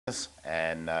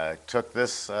and took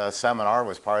this seminar,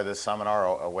 was part of this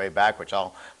seminar way back, which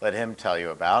I'll let him tell you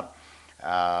about.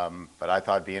 But I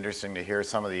thought it'd be interesting to hear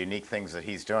some of the unique things that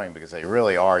he's doing because they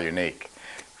really are unique.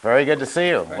 Very good to see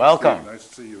you. Thanks, Welcome. Steve. Nice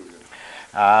to see you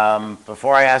again.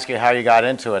 Before I ask you how you got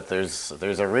into it,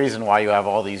 there's a reason why you have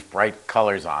all these bright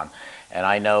colors on. And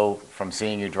I know from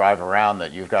seeing you drive around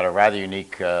that you've got a rather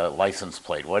unique license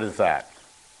plate. What is that?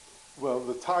 Well,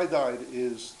 the tie-dyed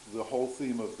is the whole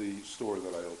theme of the store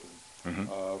that I opened.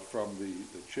 From the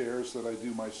chairs that I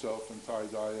do myself and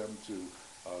tie-dye them to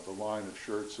the line of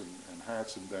shirts and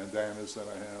hats and bandanas that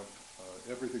I have.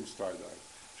 Everything's tie-dyed.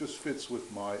 Just fits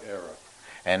with my era.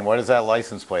 And what is that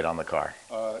license plate on the car?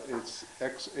 It's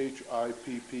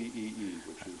XHIPPEE,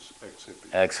 which is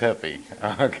ex-hippie. Ex-hippie.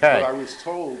 Okay. But I was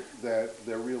told that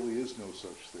there really is no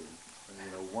such thing.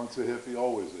 You know, once a hippie,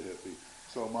 always a hippie.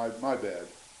 So my bad.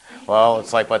 Well,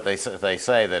 it's like what they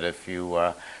say that if you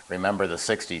remember the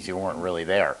 60s, you weren't really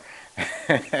there.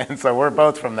 And so we're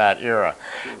both from that era.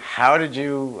 How did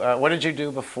you, what did you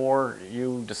do before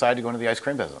you decided to go into the ice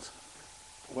cream business?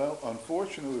 Well,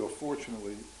 unfortunately or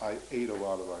fortunately, I ate a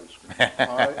lot of ice cream.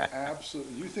 I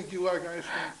absolutely, you think you like ice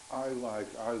cream? I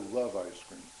love ice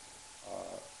cream.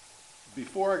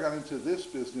 Before I got into this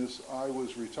business, I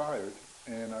was retired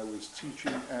and I was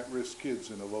teaching at-risk kids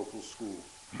in a local school.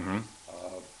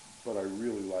 But I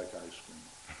really like ice cream.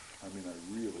 I mean, I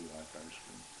really like ice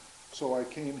cream. So I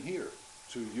came here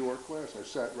to your class. I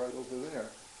sat right over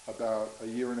there about a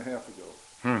year and a half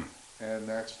ago. And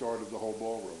that started the whole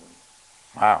ball rolling.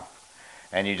 Wow.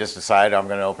 And you just decided I'm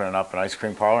going to open up an ice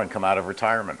cream parlor and come out of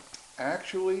retirement.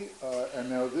 Actually, and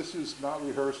now this is not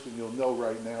rehearsed and you'll know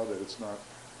right now that it's not.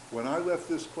 When I left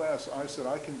this class, I said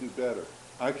I can do better.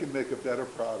 I can make a better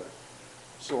product.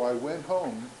 So I went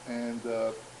home and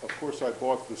of course I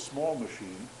bought the small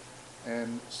machine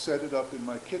and set it up in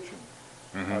my kitchen.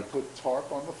 I put tarp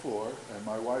on the floor, and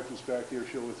my wife is back here,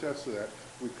 she'll attest to that.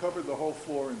 We covered the whole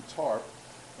floor in tarp,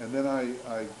 and then I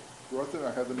brought it,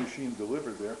 I had the machine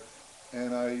delivered there,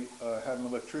 and I had an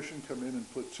electrician come in and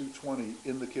put 220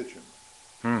 in the kitchen.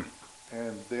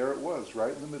 And there it was,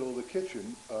 right in the middle of the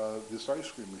kitchen, this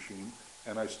ice cream machine,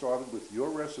 and I started with your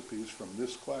recipes from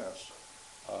this class.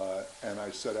 And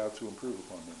I set out to improve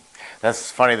upon them. That's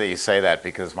funny that you say that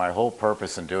because my whole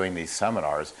purpose in doing these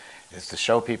seminars is to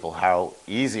show people how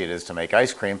easy it is to make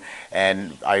ice cream.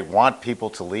 And I want people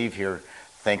to leave here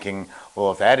thinking,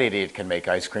 well, if that idiot can make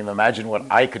ice cream, imagine what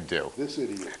I could do. This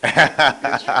idiot.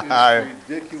 It's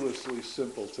ridiculously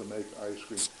simple to make ice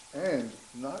cream. And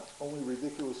not only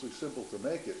ridiculously simple to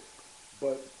make it,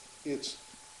 but it's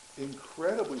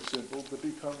incredibly simple to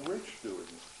become rich doing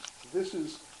it. This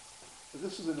is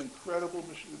an incredible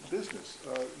business.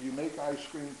 You make ice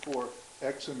cream for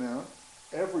X amount,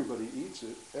 everybody eats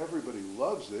it, everybody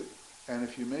loves it, and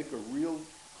if you make a real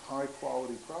high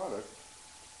quality product,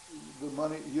 the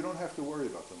money, you don't have to worry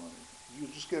about the money. You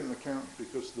just get an accountant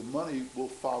because the money will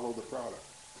follow the product.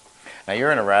 Now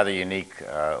you're in a rather unique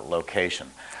location.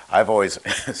 I've always,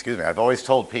 excuse me, I've always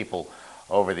told people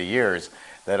over the years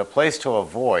that a place to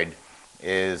avoid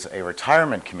is a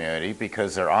retirement community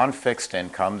because they're on fixed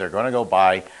income. They're going to go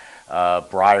buy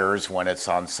Breyers when it's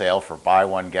on sale for buy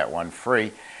one, get one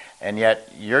free. And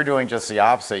yet you're doing just the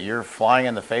opposite. You're flying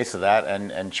in the face of that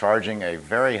and charging a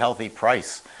very healthy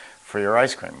price for your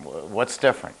ice cream. What's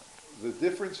different? The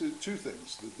difference is two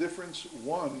things. The difference,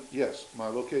 one, yes, my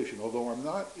location. Although I'm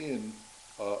not in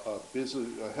a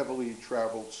heavily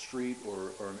traveled street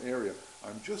or an area,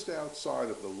 I'm just outside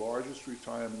of the largest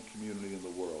retirement community in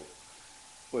the world.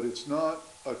 But it's not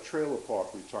a trailer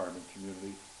park retirement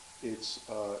community. It's,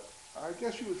 I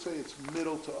guess you would say it's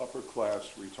middle to upper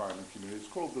class retirement community. It's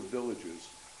called the Villages,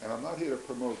 and I'm not here to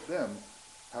promote them.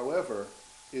 However,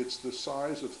 it's the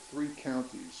size of 3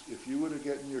 counties. If you were to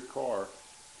get in your car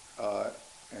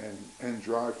and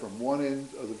drive from one end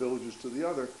of the Villages to the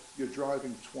other, you're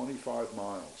driving 25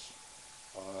 miles.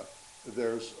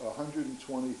 There's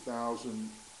 120,000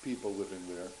 people living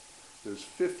there. There's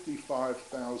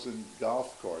 55,000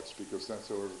 golf carts because that's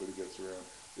how everybody gets around.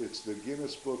 It's the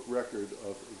Guinness Book record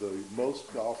of the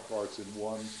most golf carts in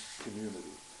one community.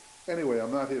 Anyway,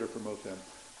 I'm not here to promote them.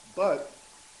 But,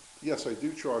 yes, I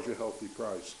do charge a healthy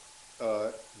price.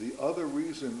 The other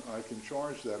reason I can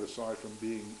charge that, aside from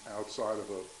being outside of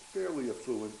a fairly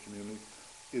affluent community,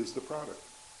 is the product.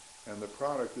 And the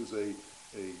product is a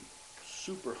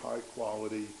super high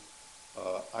quality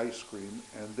ice cream.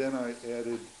 And then I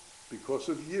added, because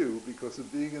of you, because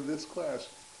of being in this class,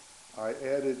 I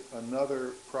added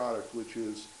another product, which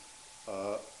is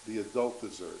the adult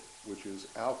dessert, which is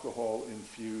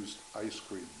alcohol-infused ice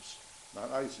creams.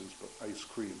 Not ices, but ice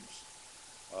creams.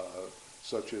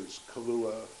 such as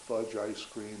Kahlua fudge ice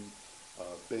cream,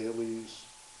 Bailey's,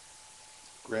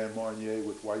 Grand Marnier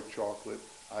with white chocolate.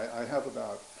 I have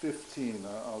about 15.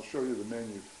 I'll show you the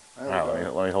menu. I have Wow,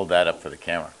 about, let me hold that up for the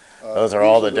camera. Those are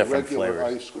all the different regular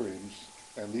flavors. ice creams,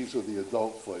 and these are the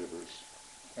adult flavors.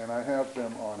 And I have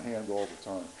them on hand all the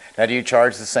time. Now, do you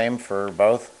charge the same for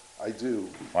both? I do.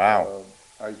 Wow.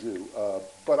 I do.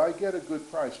 But I get a good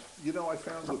price. You know, I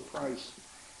found the price.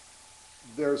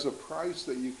 There's a price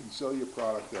that you can sell your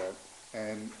product at,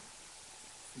 and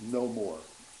no more,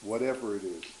 whatever it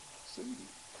is. See?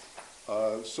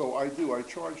 So I do. I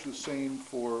charge the same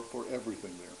for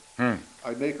everything there.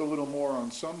 I make a little more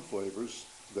on some flavors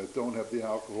that don't have the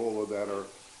alcohol or that are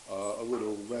a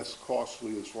little less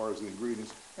costly as far as the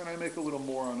ingredients, and I make a little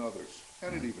more on others,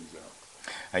 and it evens out.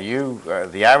 Now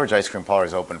the average ice cream parlor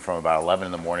is open from about 11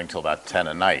 in the morning till about 10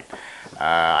 at night.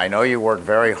 I know you work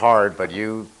very hard, but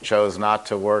you chose not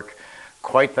to work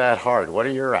quite that hard. What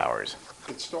are your hours?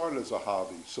 It started as a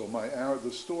hobby, so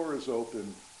the store is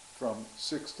open from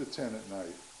 6 to 10 at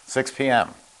night. 6 p.m.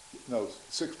 No,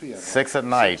 6 p.m. 6 at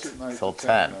night, 6 at night till to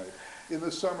 10. at night. In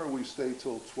the summer, we stay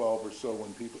till 12 or so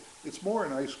when people, it's more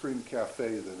an ice cream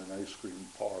cafe than an ice cream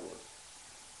parlor.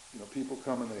 You know, people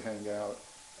come and they hang out,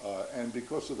 and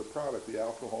because of the product, the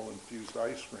alcohol-infused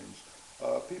ice creams,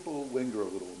 people linger a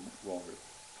little longer.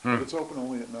 But it's open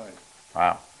only at night.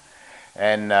 Wow.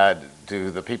 And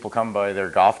do the people come by their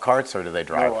golf carts, or do they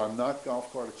drive? No, I'm not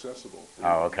golf cart accessible.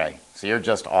 Oh, okay. So you're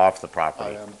just off the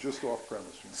property. I am just off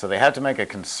premise. You know. So they have to make a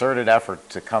concerted effort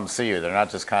to come see you. They're not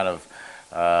just kind of,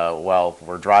 well,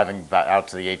 we're driving out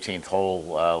to the 18th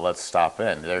hole, let's stop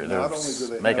in. They're Not only do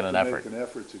they making have an to effort. make an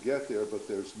effort to get there, but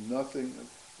there's nothing,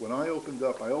 when I opened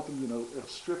up, I opened in a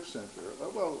strip center,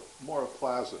 well, more a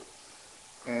plaza.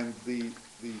 And the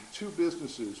two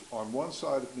businesses, on one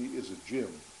side of me is a gym,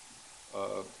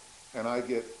 and I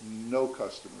get no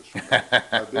customers from that.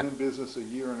 I've been in business a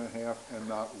year and a half, and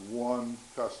not one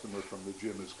customer from the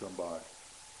gym has come by.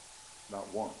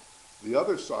 Not one. The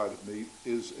other side of me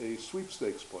is a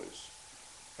sweepstakes place,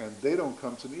 and they don't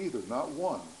come to me either, not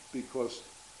one, because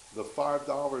the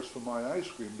 $5 for my ice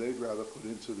cream, they'd rather put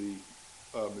into the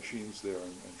machines there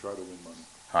and try to win money.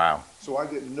 Wow. So I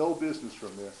get no business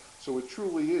from there. So it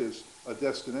truly is a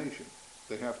destination.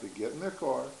 They have to get in their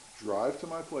car, drive to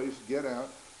my place, get out.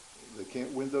 They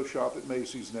can't window shop at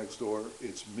Macy's next door.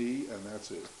 It's me, and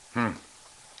that's it.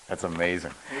 That's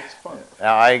amazing. It's fun.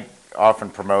 Now, I often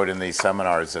promote in these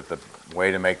seminars that the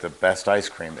way to make the best ice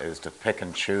cream is to pick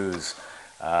and choose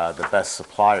the best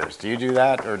suppliers. Do you do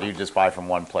that, or do you just buy from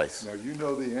one place? Now, you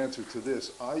know the answer to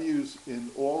this. I use in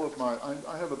all of my,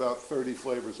 I have about 30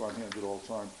 flavors on hand at all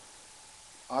time.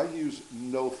 I use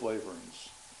no flavorings.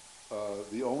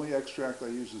 The only extract I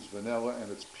use is vanilla,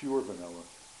 and it's pure vanilla.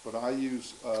 But I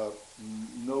use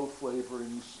no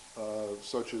flavorings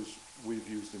such as we've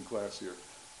used in class here.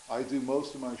 I do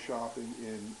most of my shopping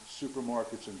in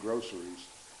supermarkets and groceries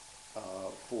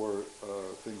for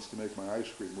things to make my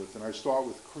ice cream with. And I start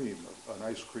with cream, an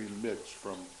ice cream mix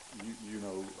from,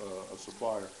 a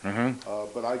supplier.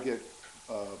 But I get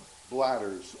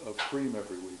bladders of cream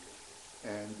every week.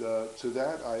 And to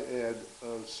that I add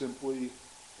simply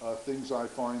things I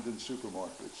find in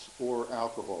supermarkets, or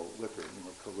alcohol, liquor,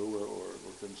 Kahlua or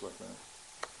things like that.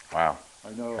 Wow.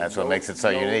 I know. That's what makes it so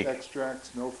unique. No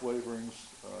extracts, no flavorings,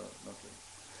 nothing.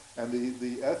 And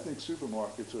the ethnic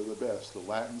supermarkets are the best. The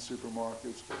Latin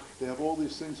supermarkets, they have all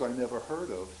these things I never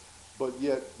heard of, but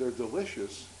yet they're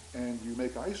delicious, and you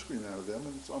make ice cream out of them,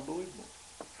 and it's unbelievable.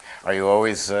 Are you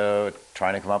always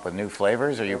trying to come up with new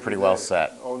flavors, or are you pretty well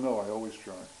set? Oh, no, I always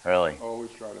try. Really? I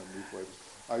always try to have new flavors.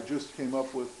 I just came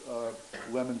up with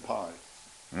lemon pie,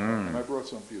 and I brought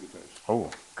some for you to taste.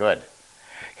 Oh, good.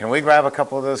 Can we grab a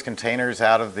couple of those containers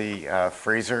out of the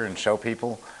freezer and show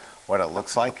people what it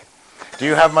looks like? Do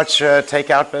you have much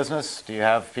takeout business? Do you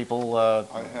have people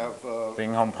I have,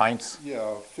 bring home pints? yeah,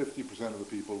 50% of the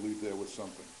people leave there with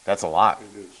something. That's a lot.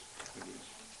 It is.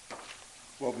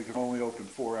 Well, we can only open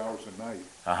 4 hours a night,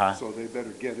 Uh-huh. so they better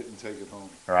get it and take it home.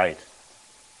 Right.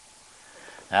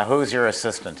 Now, who's your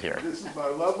assistant here? This is my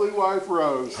lovely wife,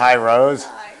 Rose. Hi, Rose.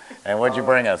 Hi. And what'd you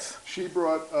bring us? She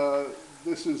brought,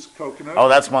 this is coconut. Oh,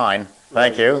 that's mine.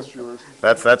 Thank Right, you. That's yours.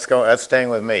 That's staying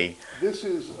with me. This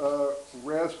is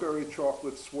raspberry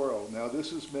chocolate swirl. Now,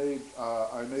 this is made,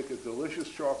 I make a delicious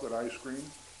chocolate ice cream,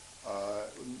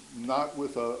 not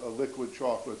with a liquid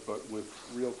chocolate, but with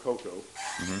real cocoa.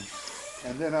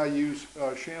 And then I use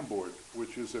Chambord,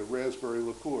 which is a raspberry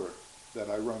liqueur that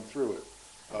I run through it.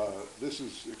 This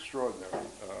is extraordinary.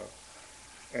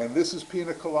 And this is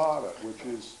pina colada, which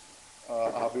is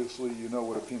Obviously, you know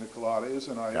what a pina colada is,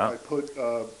 and Yeah. I put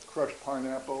crushed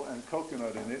pineapple and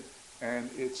coconut in it, and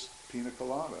it's pina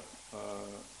colada.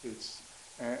 It's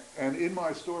and in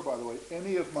my store, by the way,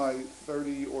 any of my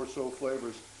 30 or so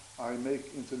flavors I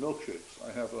make into milkshakes.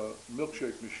 I have a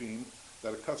milkshake machine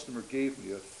that a customer gave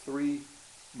me, a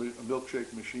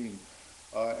milkshake machine,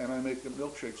 and I make the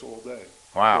milkshakes all day,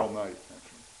 Wow. all night,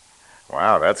 actually.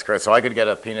 Wow, that's great. So I could get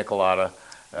a pina colada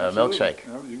Absolutely. milkshake.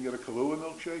 You can get a Kahlua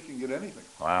milkshake, you can get anything.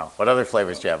 Wow. What other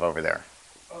flavors do you have over there?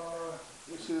 Uh,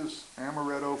 this is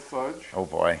amaretto fudge. Oh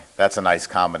boy, that's a nice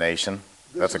combination.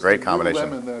 That's This a is great the combination.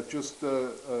 new lemon that just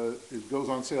it goes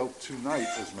on sale tonight,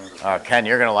 as a matter of fact. Ken,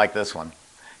 you're going to like this one.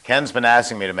 Ken's been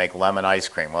asking me to make lemon ice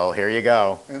cream. Well, here you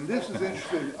go. And this is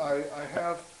interesting. I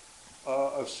have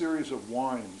a series of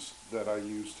wines that I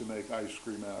use to make ice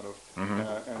cream out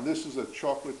of, and this is a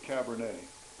chocolate Cabernet,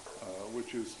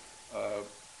 which is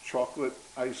chocolate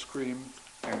ice cream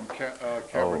and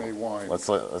Cabernet wine. Let's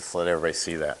let everybody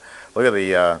see that. Look at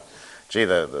the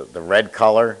the red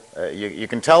color. You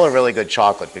can tell a really good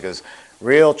chocolate because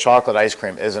real chocolate ice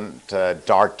cream isn't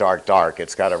dark.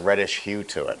 It's got a reddish hue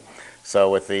to it.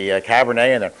 So with the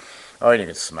Cabernet in there, oh, you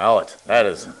can smell it. That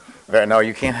is no,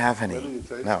 you can't have any. Whether you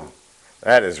taste No, it.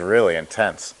 that is really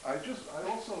intense. I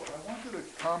wanted to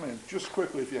comment just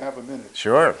quickly, if you have a minute.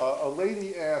 Sure. A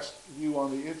lady asked you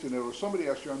on the internet, or somebody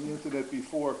asked you on the internet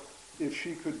before, if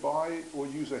she could buy or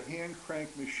use a hand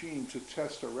crank machine to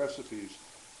test her recipes.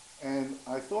 And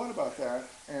I thought about that,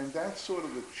 and that's sort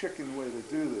of the chicken way to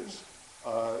do this.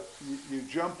 You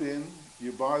jump in,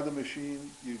 you buy the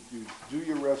machine, you do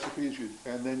your recipes,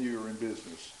 and then you're in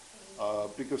business.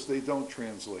 Because they don't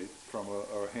translate from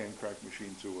a hand crank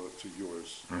machine to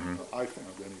yours. I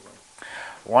found anyway.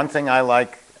 One thing I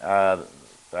like that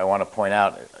I want to point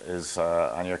out is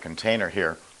on your container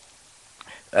here.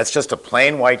 That's just a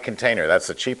plain white container. That's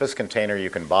the cheapest container you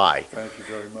can buy. Thank you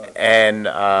very much. And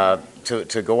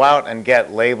to go out and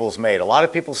get labels made. A lot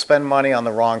of people spend money on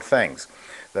the wrong things.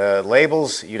 The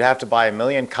labels, you'd have to buy 1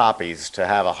 million copies to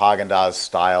have a Haagen-Dazs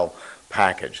style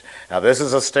package. Now this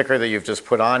is a sticker that you've just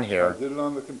put on here. I did it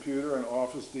on the computer, and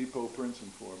Office Depot prints them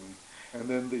for me. And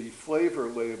then the flavor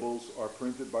labels are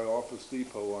printed by Office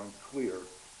Depot on clear,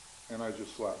 and I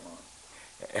just slap them on.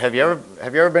 Have you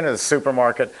ever been to the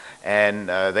supermarket and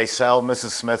they sell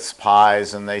Mrs. Smith's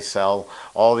pies and they sell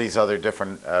all these other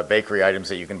different bakery items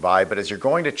that you can buy, but as you're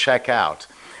going to check out,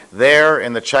 there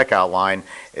in the checkout line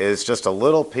is just a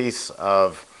little piece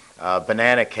of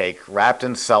banana cake wrapped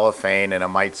in cellophane, and it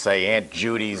might say Aunt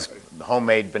Judy's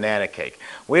homemade banana cake.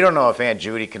 We don't know if Aunt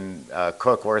Judy can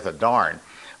cook worth a darn,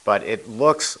 but it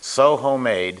looks so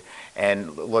homemade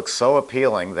and looks so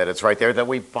appealing that it's right there that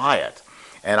we buy it.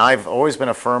 And I've always been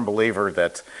a firm believer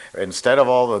that instead of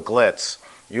all the glitz,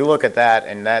 you look at that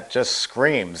and that just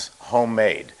screams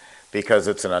homemade because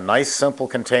it's in a nice simple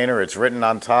container. It's written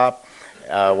on top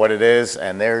what it is,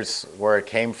 and there's where it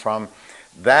came from.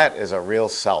 That is a real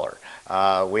seller.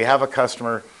 We have a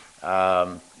customer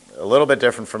a little bit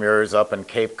different from yours up in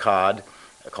Cape Cod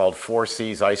called Four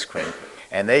Seas Ice Cream,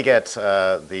 and they get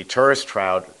the tourist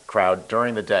crowd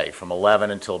during the day from 11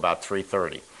 until about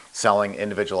 3:30. Selling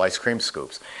individual ice cream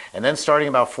scoops. And then starting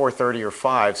about 4:30 or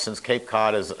 5, since Cape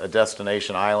Cod is a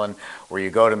destination island where you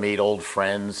go to meet old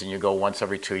friends and you go once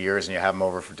every 2 years and you have them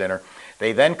over for dinner,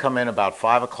 they then come in about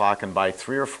 5 o'clock and buy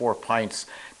 3 or 4 pints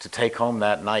to take home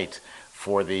that night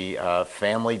for the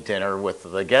family dinner with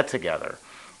the get-together.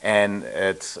 And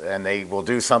they will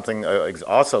do something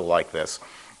also like this.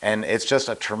 And it's just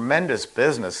a tremendous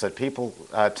business that people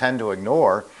tend to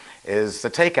ignore, is the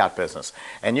takeout business.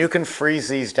 And you can freeze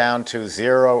these down to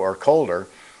 0 or colder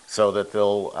so that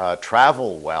they'll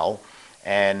travel well.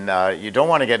 And you don't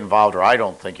want to get involved, or I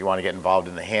don't think you want to get involved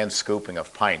in the hand scooping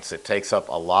of pints. It takes up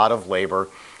a lot of labor.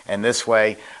 And this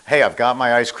way, hey, I've got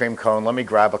my ice cream cone. Let me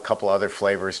grab a couple other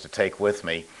flavors to take with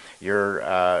me.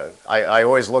 I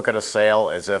always look at a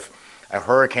sale as if a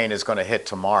hurricane is going to hit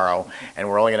tomorrow, and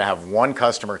we're only going to have one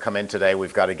customer come in today.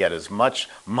 We've got to get as much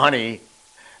money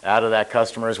out of that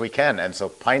customer as we can, and so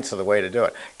pints are the way to do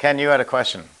it. Ken, you had a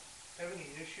question. Have any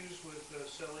issues with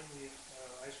selling the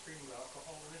ice cream with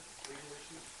alcohol in it? Legal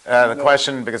issues? The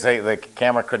question, because the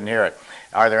camera couldn't hear it,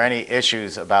 are there any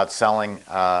issues about selling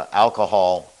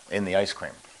alcohol in the ice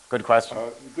cream? Good question.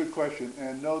 Good question,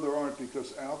 and no, there aren't,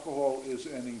 because alcohol is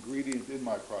an ingredient in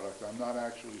my product. I'm not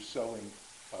actually selling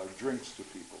drinks to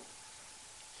people.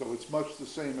 So it's much the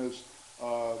same as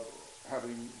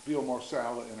having veal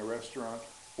marsala in a restaurant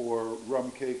or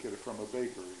rum cake from a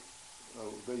bakery.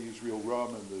 They use real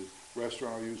rum, and the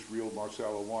restaurant will use real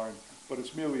marsala wine, but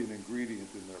it's merely an ingredient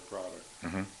in their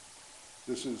product.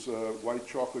 This is white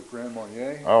chocolate Grand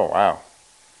Marnier. Oh, wow.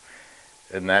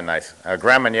 Isn't that nice?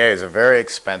 Grand Marnier is a very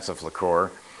expensive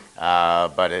liqueur,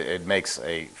 but it makes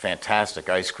a fantastic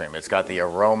ice cream. It's got the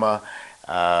aroma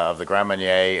of the Grand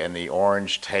Marnier and the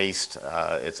orange taste.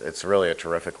 It's really a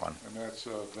terrific one. And that's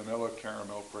vanilla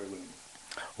caramel praline.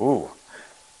 Ooh,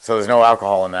 so there's no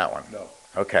alcohol in that one? No.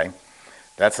 Okay,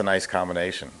 that's a nice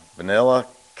combination. Vanilla,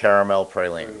 caramel,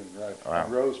 praline. Right. Wow.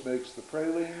 And Rose makes the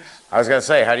pralines. I was going to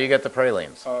say, how do you get the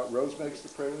pralines? Rose makes the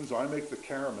pralines. I make the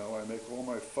caramel. I make all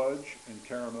my fudge and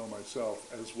caramel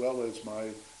myself, as well as my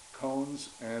cones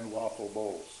and waffle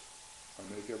bowls.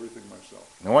 I make everything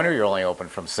myself. No wonder you're only open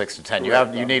from 6 to 10.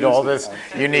 Correct. You I'm need busy. all this.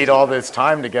 You need all this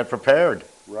time to get prepared.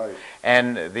 Right.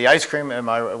 And the ice cream,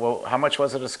 well, how much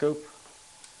was it a scoop?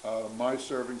 My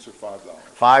servings are $5.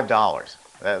 $5.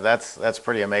 That's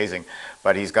pretty amazing.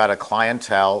 But he's got a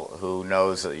clientele who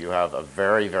knows that you have a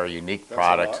very, very unique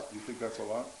product. That's a lot. You think that's a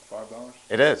lot? $5?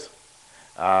 It is.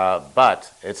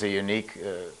 But it's a unique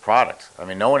product. I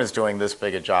mean, no one is doing this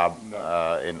big a job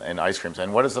in ice creams.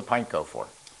 And what does the pint go for?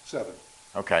 7.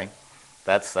 Okay.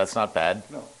 That's not bad.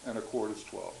 No, and a quart is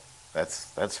 12.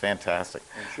 That's fantastic.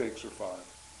 And shakes are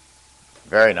 5.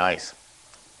 Very nice.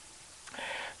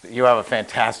 You have a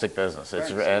fantastic business. Thanks.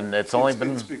 It's only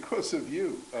been... It's because of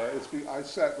you. I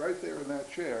sat right there in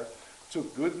that chair,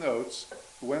 took good notes,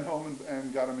 went home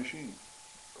and got a machine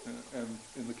and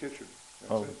in the kitchen.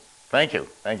 That's it. Thank you.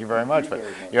 Thank you very much. Thank you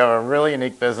very much. You have a really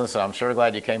unique business, and I'm sure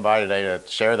glad you came by today to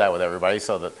share that with everybody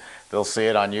so that they'll see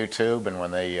it on YouTube, and when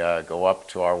they go up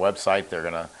to our website, they're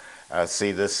going to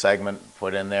see this segment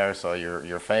put in there, so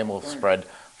your fame will spread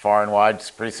far and wide.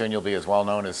 Pretty soon you'll be as well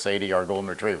known as Sadie, our golden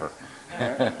retriever.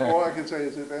 All I can say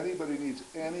is if anybody needs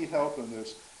any help in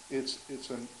this, it's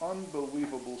an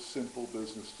unbelievable simple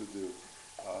business to do.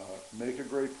 Make a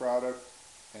great product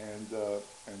and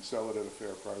sell it at a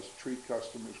fair price. Treat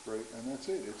customers great, and that's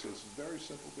it. It's a very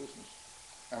simple business.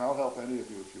 And I'll help any of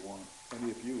you if you want.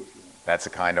 Any of you if you want. That's a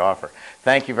kind offer.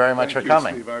 Thank you very much for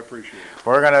coming. Steve, I appreciate it.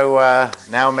 We're going to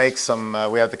now make some,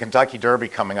 we have the Kentucky Derby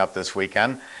coming up this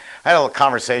weekend. I had a little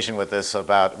conversation with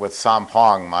Sam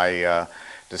Pong, my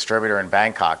distributor in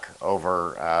Bangkok,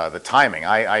 over the timing.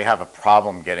 I have a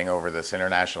problem getting over this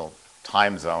international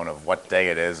time zone of what day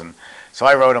it is. And so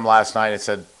I wrote him last night and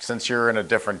said, since you're in a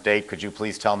different date, could you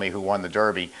please tell me who won the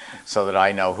Derby so that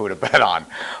I know who to bet on?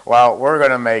 Well, we're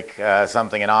going to make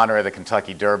something in honor of the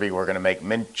Kentucky Derby. We're going to make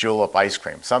mint julep ice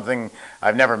cream, something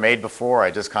I've never made before.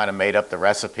 I just kind of made up the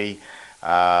recipe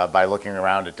by looking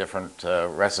around at different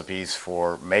recipes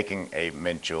for making a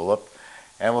mint julep,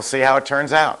 and we'll see how it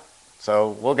turns out.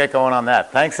 So we'll get going on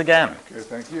that. Thanks again. Okay,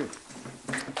 thank you.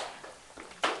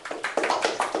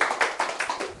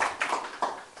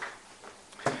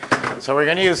 So we're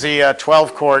going to use the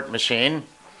 12-quart machine.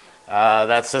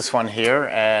 That's this one here,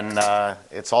 and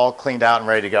it's all cleaned out and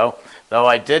ready to go. Though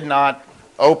I did not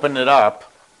open it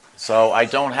up, so I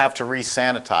don't have to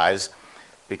re-sanitize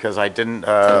because I didn't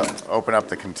open up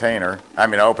the container.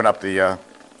 Open up the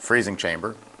freezing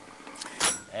chamber.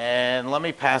 And let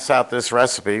me pass out this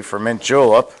recipe for mint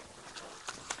julep.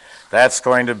 That's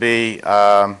going to be,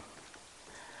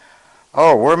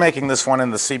 we're making this one in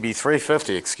the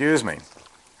CB350, excuse me.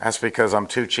 That's because I'm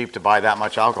too cheap to buy that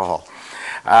much alcohol.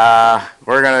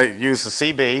 We're going to use the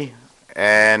CB,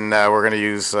 and we're going to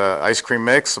use ice cream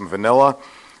mix, some vanilla,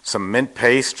 some mint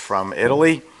paste from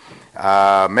Italy,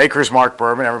 Maker's Mark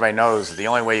bourbon. Everybody knows the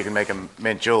only way you can make a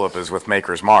mint julep is with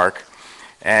Maker's Mark.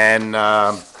 And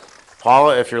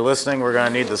Paula, if you're listening, we're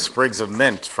going to need the sprigs of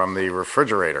mint from the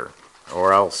refrigerator,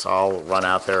 or else I'll run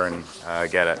out there and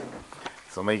get it.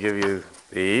 So let me give you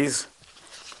these.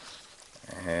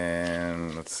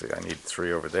 And let's see, I need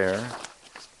 3 over there.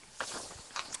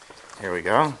 Here we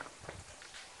go.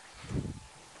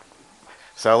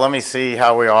 So let me see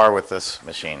how we are with this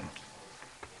machine.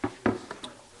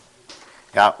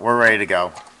 Yeah, we're ready to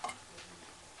go.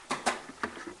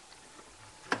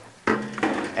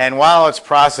 And while it's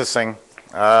processing,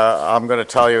 I'm going to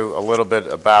tell you a little bit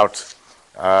about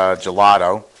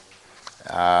gelato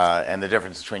and the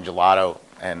difference between gelato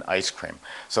and ice cream.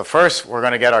 So first, we're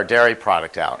going to get our dairy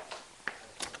product out.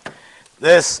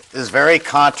 This is very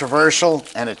controversial,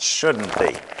 and it shouldn't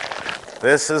be.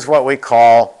 This is what we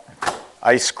call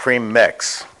ice cream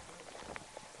mix.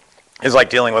 It's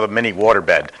like dealing with a mini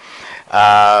waterbed.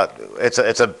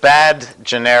 It's a bad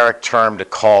generic term to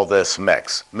call this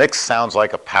mix. Mix sounds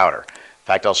like a powder. In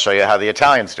fact, I'll show you how the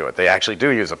Italians do it. They actually do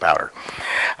use a powder.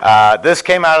 This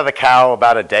came out of the cow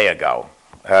about a day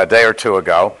or two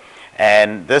ago.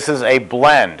 And this is a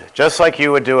blend, just like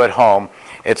you would do at home.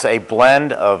 It's a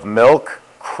blend of milk,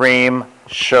 cream,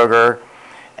 sugar,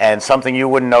 and something you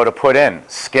wouldn't know to put in,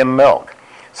 skim milk.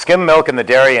 Skim milk in the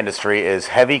dairy industry is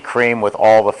heavy cream with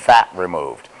all the fat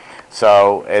removed.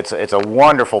 So it's a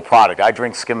wonderful product. I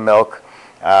drink skim milk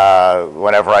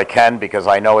whenever I can because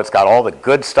I know it's got all the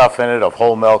good stuff in it of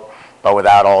whole milk, but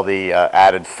without all the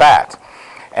added fat.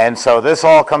 And so this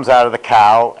all comes out of the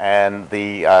cow, and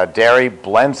the dairy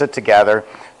blends it together.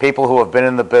 People who have been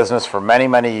in the business for many,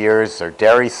 many years, they're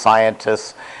dairy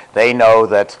scientists. They know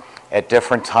that at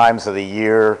different times of the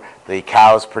year, the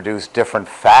cows produce different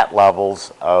fat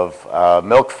levels of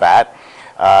milk fat.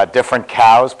 Different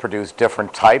cows produce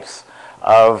different types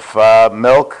of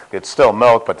milk. It's still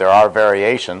milk, but there are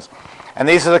variations. And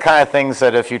these are the kind of things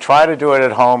that if you try to do it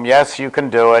at home, yes, you can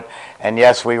do it. And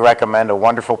yes, we recommend a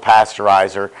wonderful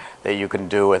pasteurizer that you can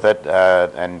do with it.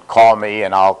 And call me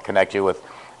and I'll connect you with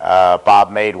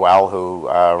Bob Madewell, who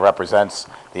represents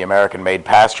the American Made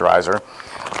Pasteurizer.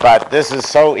 But this is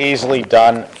so easily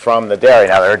done from the dairy.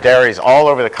 Now, there are dairies all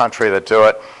over the country that do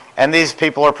it, and these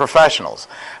people are professionals.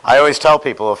 I always tell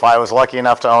people if I was lucky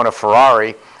enough to own a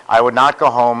Ferrari, I would not go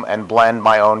home and blend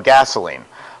my own gasoline.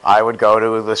 I would go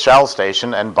to the Shell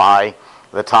station and buy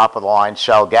the top-of-the-line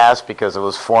Shell gas because it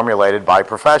was formulated by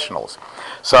professionals.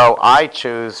 So I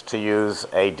choose to use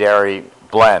a dairy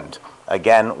blend.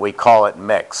 Again, we call it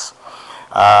mix.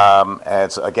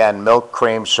 It's, again, milk,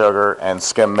 cream, sugar, and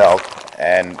skim milk,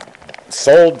 and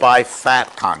sold by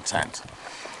fat content.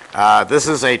 This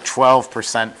is a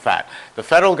 12% fat. The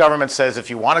federal government says if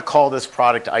you want to call this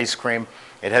product ice cream,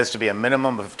 it has to be a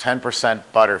minimum of 10%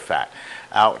 butter fat.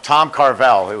 Now, Tom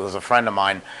Carvel, who was a friend of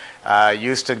mine,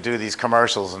 used to do these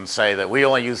commercials and say that we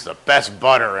only use the best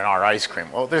butter in our ice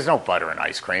cream. Well, there's no butter in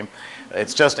ice cream.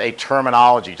 It's just a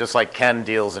terminology, just like Ken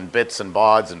deals in bits and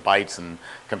bauds and bytes and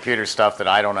computer stuff that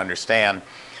I don't understand.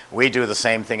 We do the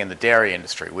same thing in the dairy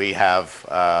industry. We have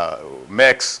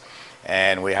mix,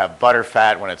 and we have butter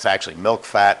fat when it's actually milk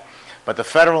fat. But the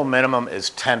federal minimum is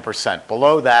 10%.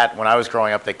 Below that, when I was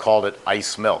growing up, they called it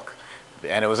ice milk.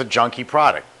 And it was a junky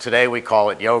product. Today, we call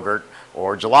it yogurt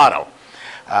or gelato.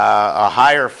 A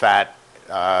higher fat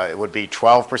it would be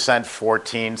 12%,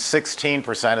 14,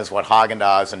 16% is what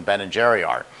Haagen-Dazs and Ben & Jerry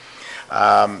are.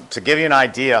 To give you an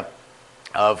idea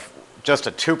of just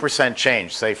a 2%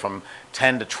 change, say from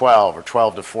 10 to 12 or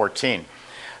 12 to 14,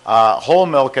 whole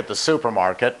milk at the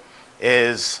supermarket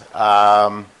is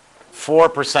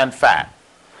 4% fat.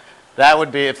 That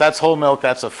would be, if that's whole milk,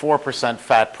 that's a 4%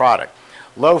 fat product.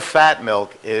 Low-fat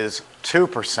milk is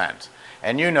 2%.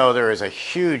 And you know there is a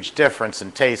huge difference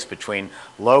in taste between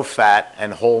low-fat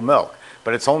and whole milk.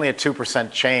 But it's only a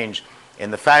 2% change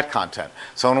in the fat content.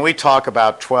 So when we talk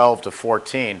about 12 to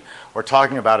 14, we're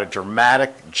talking about a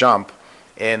dramatic jump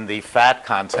in the fat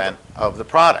content of the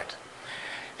product.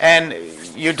 And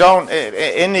you don't,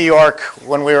 in New York,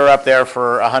 when we were up there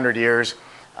for 100 years,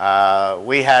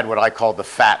 we had what I called the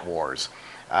fat wars.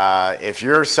 If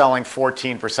you're selling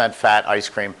 14% fat ice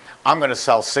cream, I'm going to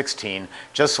sell 16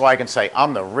 just so I can say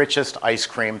I'm the richest ice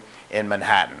cream in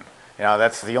Manhattan. You know,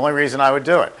 that's the only reason I would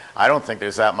do it. I don't think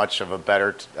there's that much of a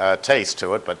better taste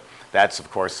to it, but that's, of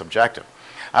course, subjective.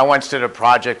 I once did a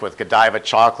project with Godiva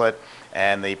chocolate,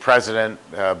 and the president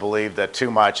believed that too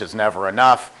much is never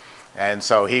enough, and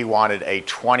so he wanted a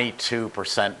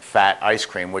 22% fat ice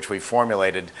cream, which we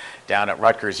formulated down at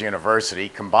Rutgers University,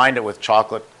 combined it with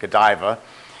chocolate Godiva,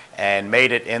 and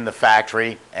made it in the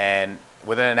factory, and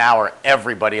within an hour,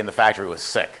 everybody in the factory was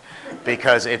sick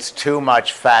because it's too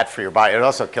much fat for your body. It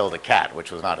also killed a cat, which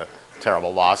was not a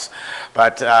terrible loss,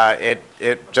 but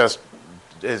it just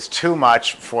is too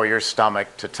much for your stomach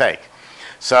to take.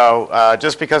 So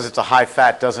just because it's a high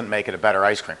fat doesn't make it a better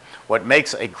ice cream. What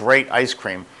makes a great ice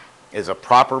cream is a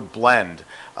proper blend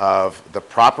of the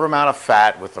proper amount of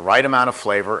fat with the right amount of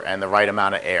flavor and the right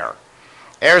amount of air.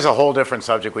 Air is a whole different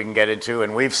subject we can get into,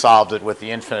 and we've solved it with the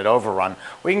infinite overrun.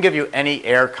 We can give you any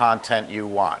air content you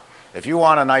want. If you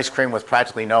want an ice cream with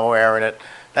practically no air in it,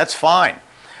 that's fine.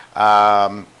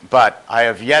 But I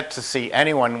have yet to see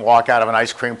anyone walk out of an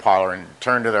ice cream parlor and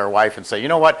turn to their wife and say, you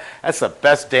know what, that's the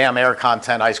best damn air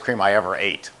content ice cream I ever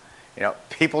ate. You know,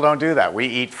 people don't do that. We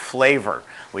eat flavor.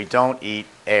 We don't eat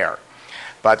air.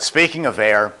 But speaking of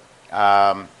air,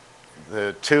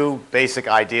 the two basic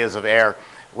ideas of air,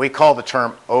 we call the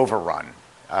term overrun.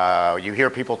 You hear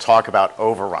people talk about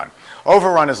overrun.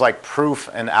 Overrun is like proof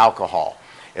in alcohol.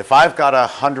 If I've got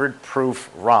 100 proof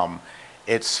rum,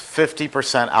 it's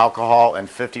 50% alcohol and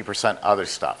 50% other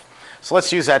stuff. So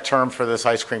let's use that term for this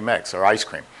ice cream mix, or ice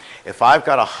cream. If I've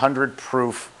got 100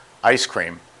 proof ice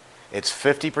cream, it's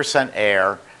 50%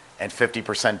 air and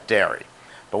 50% dairy.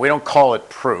 But we don't call it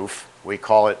proof, we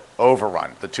call it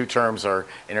overrun. The two terms are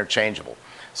interchangeable.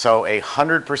 So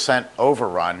 100%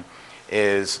 overrun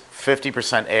is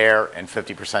 50% air and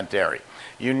 50% dairy.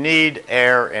 You need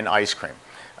air in ice cream.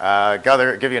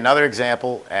 Give you another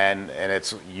example, and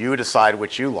it's you decide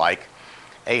which you like.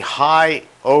 A high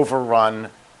overrun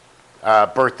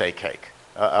birthday cake.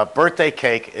 A birthday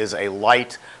cake is a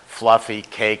light, fluffy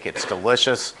cake. It's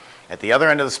delicious. At the other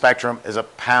end of the spectrum is a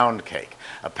pound cake.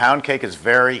 A pound cake is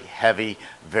very heavy,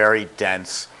 very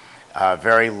dense,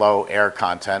 very low air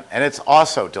content, and it's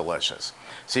also delicious.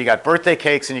 So you got birthday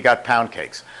cakes and you got pound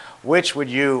cakes. Which would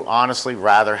you honestly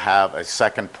rather have a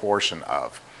second portion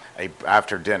of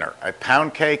after dinner? A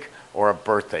pound cake or a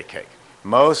birthday cake?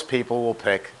 Most people will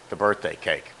pick the birthday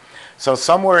cake. So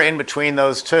somewhere in between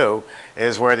those two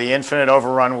is where the infinite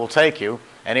overrun will take you,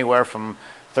 anywhere from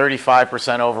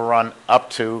 35% overrun up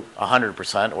to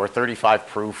 100%, or 35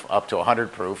 proof up to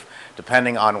 100 proof,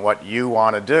 depending on what you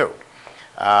want to do.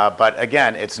 But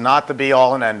again, it's not the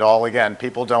be-all and end-all. Again,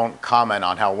 people don't comment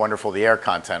on how wonderful the air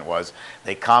content was.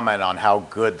 They comment on how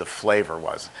good the flavor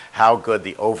was, how good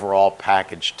the overall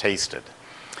package tasted.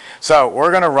 So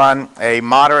we're going to run a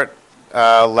moderate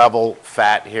level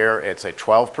fat here. It's a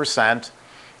 12%.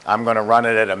 I'm going to run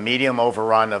it at a medium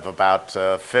overrun of about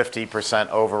 50%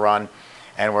 overrun,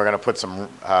 and we're going to put some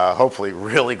hopefully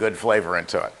really good flavor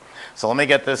into it. So let me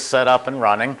get this set up and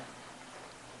running.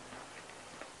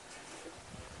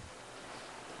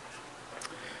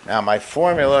 Now my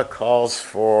formula calls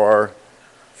for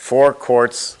 4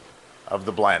 quarts of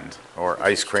the blend, or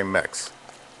ice cream mix.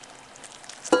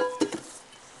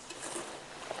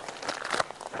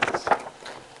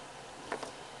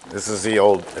 This is the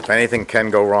old, if anything can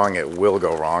go wrong, it will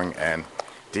go wrong, and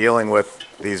dealing with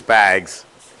these bags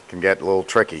can get a little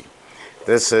tricky.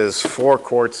 This is 4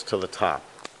 quarts to the top.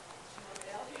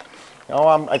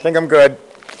 Oh, I think I'm good.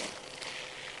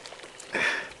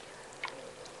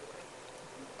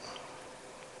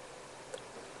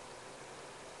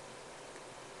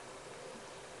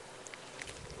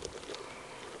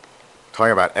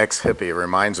 Talking about ex-hippie, it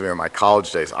reminds me of my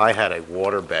college days. I had a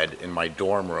waterbed in my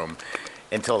dorm room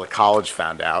until the college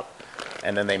found out,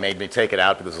 and then they made me take it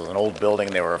out because it was an old building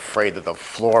and they were afraid that the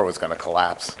floor was going to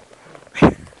collapse.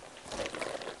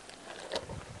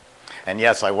 And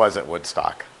yes, I was at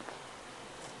Woodstock.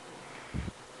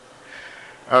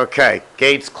 Okay,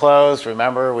 gates closed.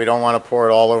 Remember, we don't want to pour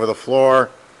it all over the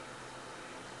floor.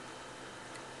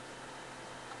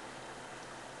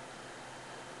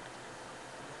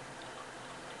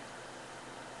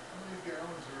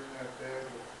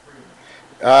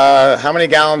 How many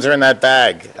gallons are in that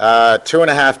bag?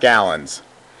 2.5 gallons.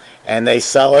 And they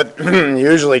sell it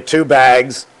usually 2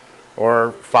 bags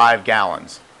or 5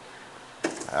 gallons.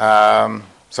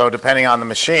 So depending on the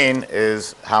machine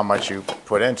is how much you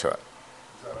put into it.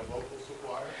 Is that a local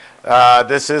supplier?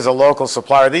 This is a local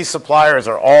supplier. These suppliers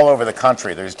are all over the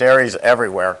country. There's dairies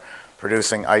everywhere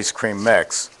producing ice cream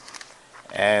mix.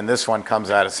 And this one comes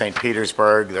out of St.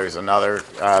 Petersburg. There's another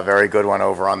very good one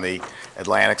over on the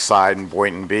Atlantic side in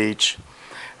Boynton Beach.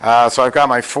 So I've got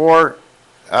my 4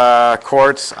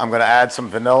 quarts. I'm going to add some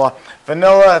vanilla.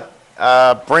 Vanilla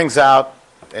brings out,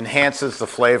 enhances the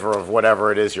flavor of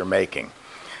whatever it is you're making.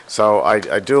 So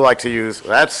I do like to use,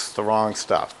 that's the wrong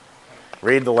stuff.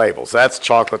 Read the labels. That's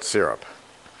chocolate syrup.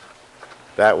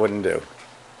 That wouldn't do.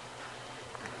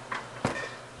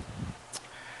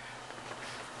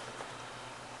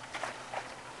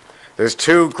 There's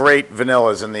 2 great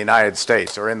vanillas in the United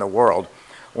States, or in the world.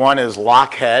 One is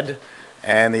Lockhead,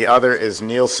 and the other is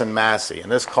Nielsen Massey.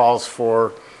 And this calls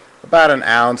for about an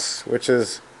ounce, which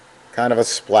is kind of a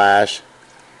splash.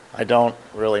 I don't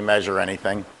really measure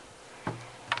anything.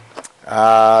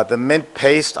 The mint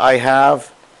paste I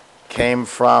have came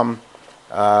from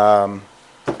a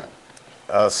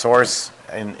source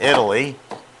in Italy,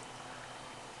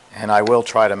 and I will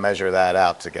try to measure that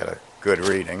out to get a good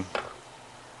reading.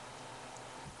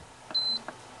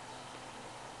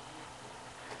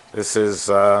 This is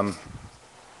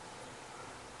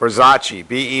Berzacci,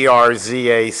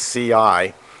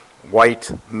 B-E-R-Z-A-C-I,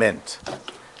 white mint.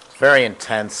 It's very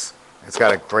intense. It's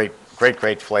got a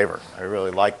great flavor. I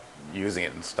really like using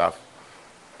it and stuff.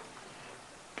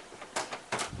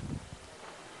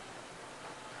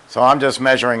 So I'm just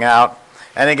measuring out.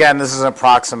 And again, this is an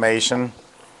approximation.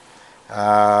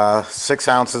 6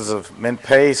 ounces of mint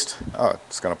paste. Oh,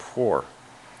 it's going to pour.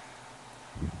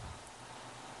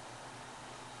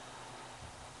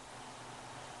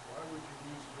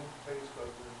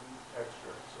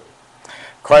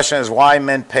 Question is, why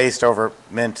mint paste over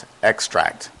mint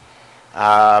extract?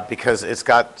 Because it's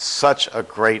got such a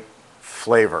great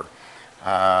flavor.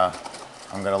 I'm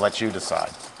going to let you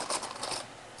decide.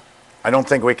 I don't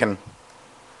think we can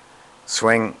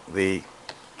swing the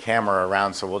camera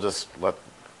around, so we'll just let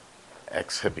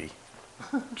ex-hippie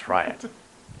try it.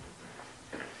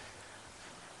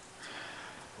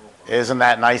 Isn't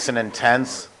that nice and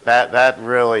intense? That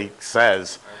really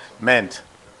says mint.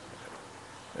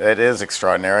 It is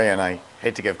extraordinary, and I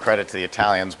hate to give credit to the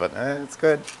Italians, but it's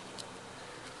good.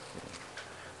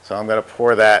 So I'm going to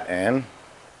pour that in.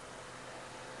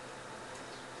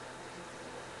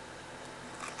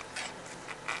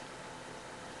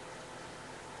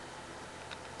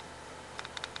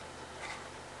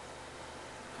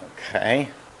 Okay.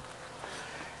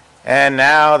 And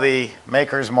now the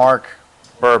Maker's Mark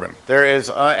bourbon. There is,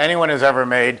 anyone who's ever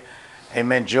made a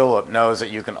mint julep knows that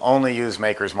you can only use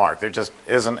Maker's Mark. There just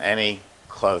isn't any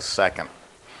close second.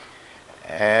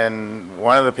 And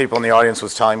one of the people in the audience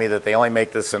was telling me that they only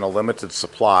make this in a limited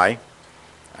supply.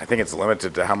 I think it's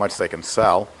limited to how much they can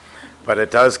sell. But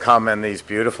it does come in these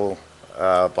beautiful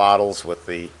bottles with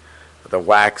the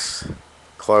wax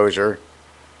closure.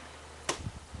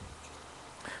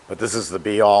 But this is the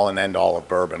be-all and end-all of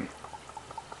bourbon.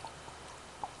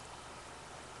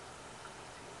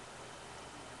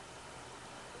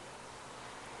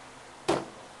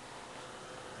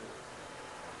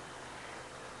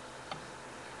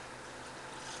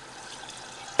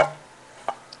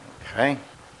 Okay.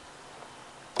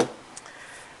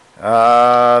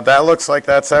 That looks like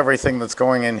that's everything that's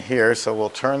going in here, so we'll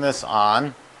turn this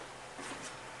on.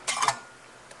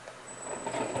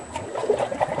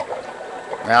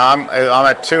 Now I'm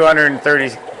at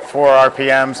 234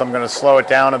 RPMs. I'm going to slow it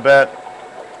down a bit.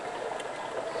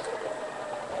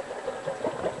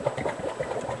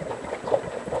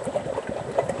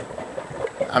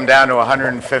 I'm down to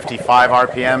 155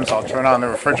 RPMs. I'll turn on the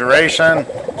refrigeration.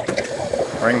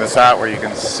 Bring this out where you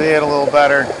can see it a little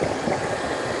better.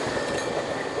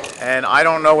 And I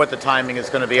don't know what the timing is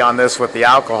going to be on this with the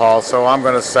alcohol, so I'm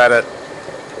going to set it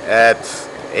at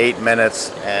 8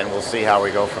 minutes, and we'll see how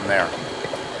we go from there.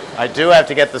 I do have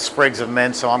to get the sprigs of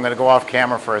mint, so I'm going to go off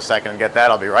camera for a second and get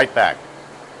that. I'll be right back.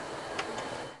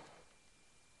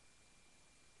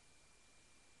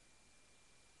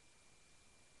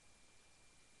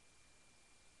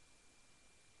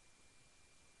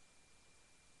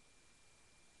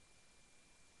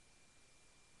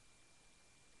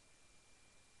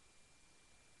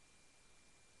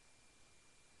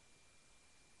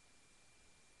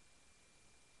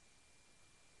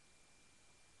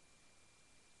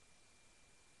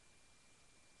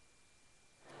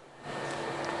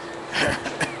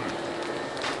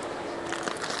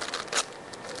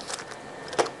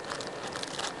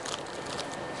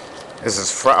 This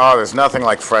is oh, there's nothing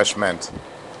like fresh mint.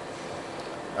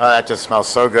 Oh, that just smells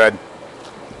so good.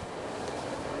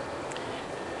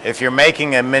 If you're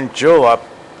making a mint julep,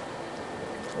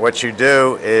 what you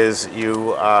do is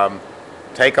you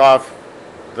take off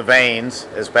the veins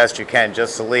as best you can,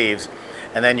 just the leaves,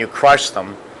 and then you crush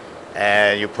them,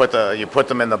 and you put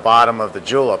them in the bottom of the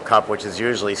julep cup, which is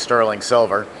usually sterling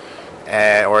silver,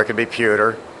 or it could be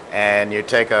pewter, and you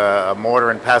take a mortar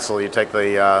and pestle. You take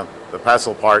the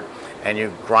pestle part, and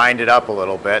you grind it up a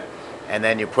little bit, and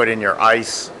then you put in your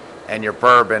ice and your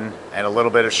bourbon and a little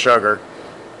bit of sugar,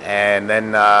 and then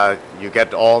you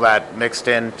get all that mixed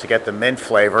in to get the mint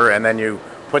flavor, and then you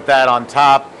put that on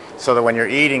top so that when you're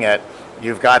eating it,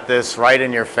 you've got this right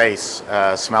in your face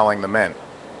smelling the mint.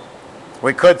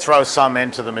 We could throw some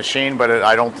into the machine, but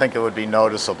I don't think it would be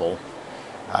noticeable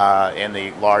in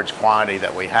the large quantity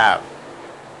that we have.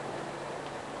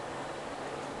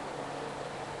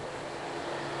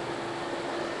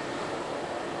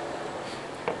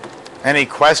 Any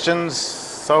questions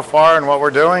so far in what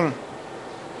we're doing?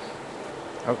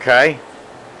 Okay.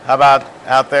 How about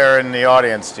out there in the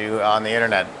audience, on the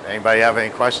internet? Anybody have any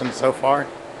questions so far?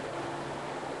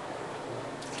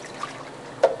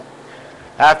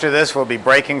 After this, we'll be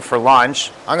breaking for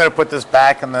lunch. I'm going to put this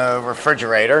back in the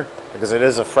refrigerator because it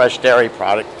is a fresh dairy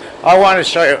product. I want to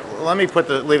show you, let me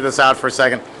leave this out for a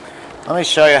second. Let me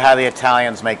show you how the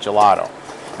Italians make gelato.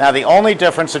 Now, the only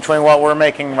difference between what we're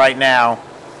making right now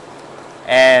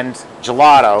and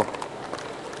gelato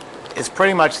is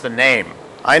pretty much the name.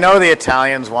 I know the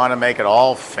Italians want to make it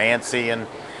all fancy and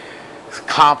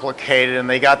complicated, and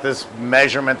they got this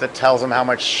measurement that tells them how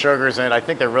much sugar's in it. I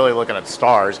think they're really looking at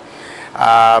stars,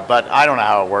 but I don't know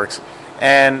how it works.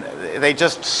 And they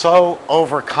just so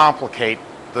overcomplicate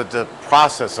the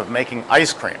process of making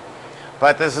ice cream.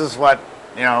 But this is what,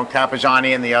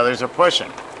 Cappigiani and the others are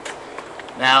pushing.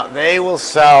 Now, they will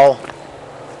sell.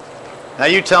 Now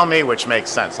you tell me which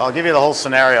makes sense. I'll give you the whole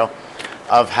scenario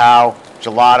of how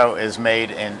gelato is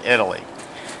made in Italy.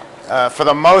 For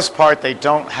the most part, they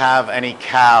don't have any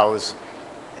cows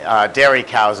dairy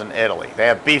cows in Italy. They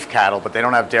have beef cattle, but they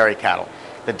don't have dairy cattle.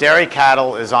 The dairy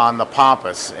cattle is on the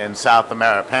Pampas in South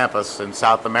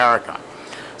America.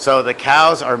 So the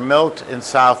cows are milked in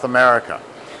South America.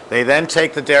 They then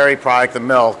take the dairy product, the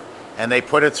milk, and they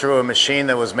put it through a machine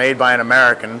that was made by an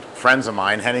American, friends of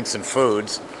mine, Henningsen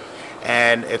Foods,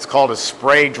 and it's called a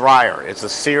spray dryer. It's a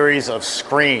series of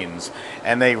screens,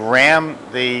 and they ram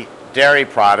the dairy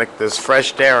product, this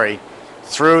fresh dairy,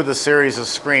 through the series of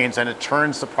screens, and it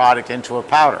turns the product into a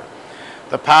powder.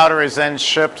 The powder is then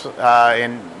shipped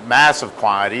in massive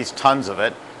quantities, tons of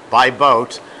it, by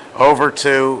boat over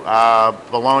to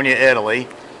Bologna, Italy,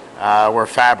 where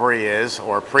Fabri is,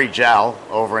 or Pre-Gel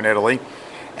over in Italy.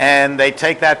 And they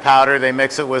take that powder, they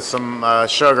mix it with some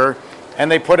sugar,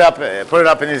 and they put it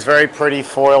up in these very pretty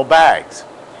foil bags.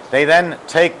 They then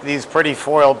take these pretty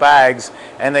foil bags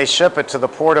and they ship it to the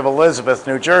Port of Elizabeth,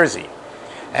 New Jersey.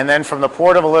 And then from the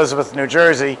Port of Elizabeth, New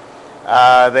Jersey,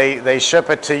 they ship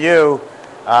it to you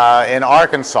in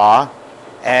Arkansas,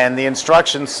 and the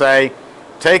instructions say,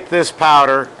 take this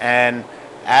powder and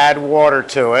add water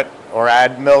to it, or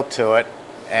add milk to it,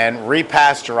 and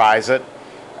repasteurize it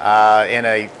in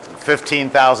a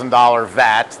 $15,000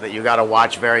 vat that you got to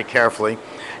watch very carefully,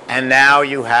 and now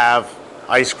you have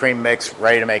ice cream mix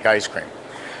ready to make ice cream.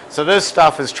 So this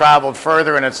stuff has traveled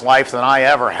further in its life than I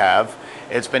ever have.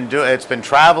 It's been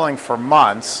traveling for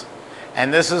months,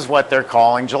 and this is what they're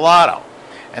calling gelato.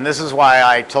 And this is why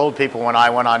I told people when I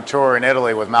went on tour in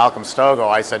Italy with Malcolm Stogo,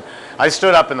 I said, I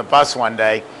stood up in the bus one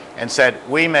day and said,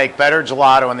 we make better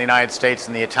gelato in the United States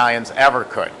than the Italians ever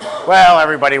could. Well,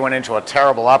 everybody went into a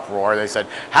terrible uproar. They said,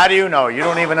 how do you know? You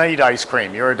don't even eat ice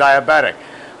cream. You're a diabetic.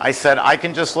 I said, I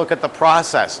can just look at the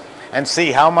process and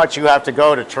see how much you have to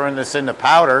go to turn this into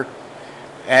powder.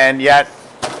 And yet,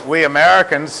 we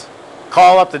Americans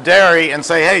call up the dairy and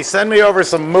say, hey, send me over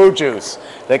some moo juice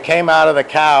that came out of the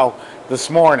cow this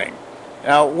morning.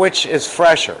 Now, which is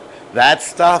fresher, that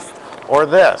stuff or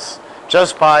this?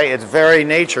 Just by its very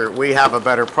nature, we have a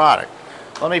better product.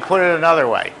 Let me put it another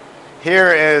way.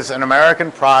 Here is an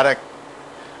American product,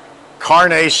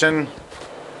 Carnation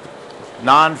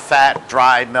non-fat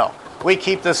dried milk. We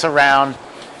keep this around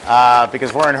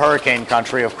because we're in hurricane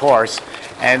country, of course,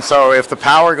 and so if the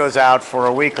power goes out for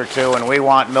a week or two and we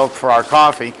want milk for our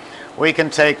coffee, we can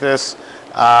take this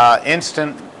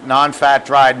instant non-fat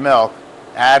dried milk,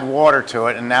 add water to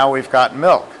it, and now we've got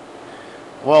milk.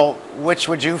 Well, which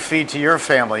would you feed to your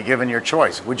family given your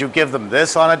choice? Would you give them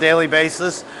this on a daily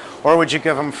basis, or would you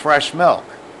give them fresh milk?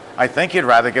 I think you'd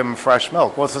rather give them fresh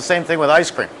milk. Well, it's the same thing with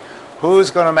ice cream. Who's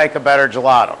going to make a better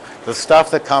gelato? The stuff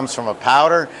that comes from a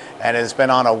powder and has been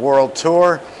on a world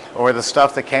tour, or the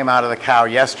stuff that came out of the cow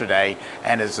yesterday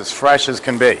and is as fresh as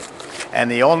can be? And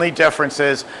the only difference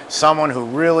is someone who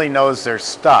really knows their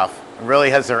stuff, really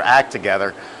has their act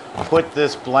together, put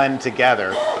this blend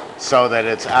together so that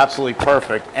it's absolutely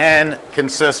perfect and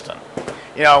consistent.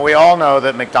 You know, we all know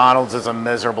that McDonald's is a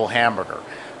miserable hamburger,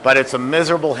 but it's a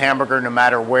miserable hamburger no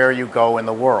matter where you go in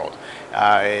the world.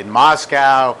 In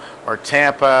Moscow or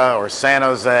Tampa or San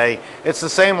Jose, it's the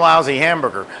same lousy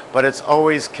hamburger, but it's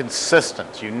always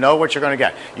consistent. You know what you're going to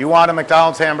get. You want a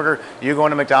McDonald's hamburger, you go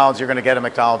into McDonald's, you're going to get a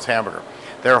McDonald's hamburger.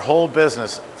 Their whole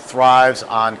business thrives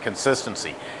on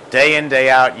consistency, day in, day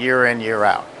out, year in, year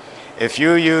out. If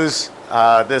you use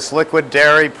this liquid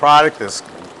dairy product, this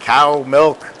cow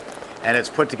milk, and it's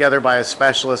put together by a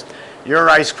specialist, your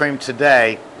ice cream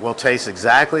today will taste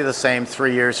exactly the same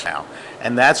 3 years from now.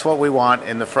 And that's what we want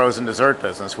in the frozen dessert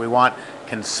business. We want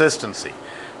consistency.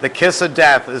 The kiss of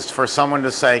death is for someone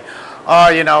to say, oh,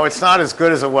 you know, it's not as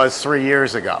good as it was 3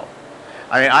 years ago.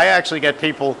 I mean, I actually get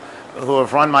people who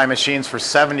have run my machines for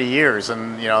 70 years,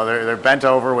 and you know, they're bent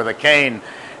over with a cane,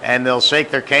 and they'll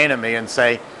shake their cane at me and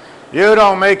say, you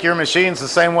don't make your machines the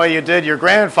same way you did your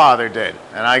grandfather did.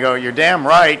 And I go, you're damn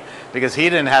right, because he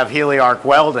didn't have heliarc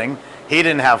welding, he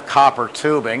didn't have copper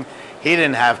tubing, he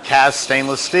didn't have cast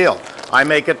stainless steel. I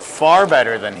make it far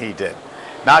better than he did.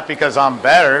 Not because I'm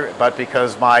better, but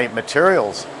because my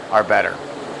materials are better.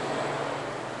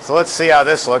 So let's see how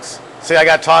this looks. See, I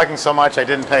got talking so much I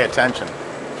didn't pay attention.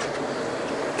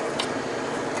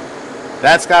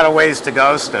 That's got a ways to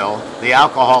go still. The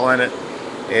alcohol in it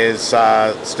is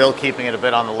still keeping it a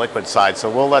bit on the liquid side, so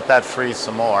we'll let that freeze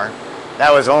some more.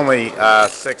 That was only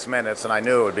 6 minutes, and I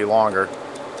knew it would be longer.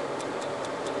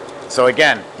 So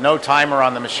again, no timer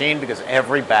on the machine because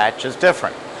every batch is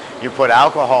different. You put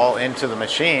alcohol into the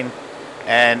machine,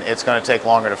 and it's going to take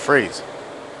longer to freeze.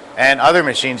 And other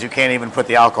machines, you can't even put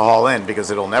the alcohol in because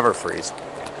it'll never freeze.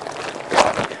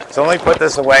 So let me put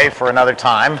this away for another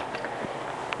time.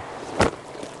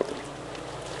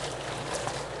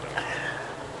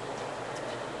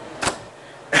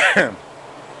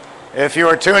 If you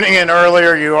were tuning in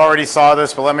earlier, you already saw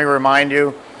this, but let me remind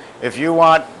you, if you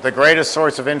want the greatest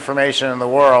source of information in the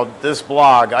world, this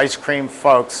blog, Ice Cream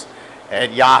Folks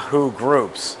at Yahoo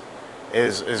Groups,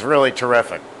 is really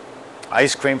terrific.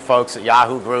 Ice Cream Folks at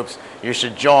Yahoo Groups, you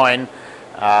should join.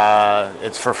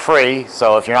 It's for free,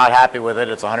 so if you're not happy with it,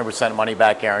 it's 100% money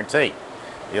back guarantee.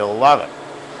 You'll love it.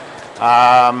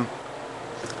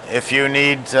 If you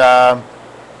need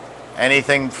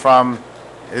anything from,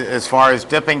 as far as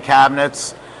dipping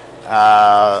cabinets,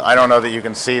 I don't know that you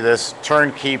can see this,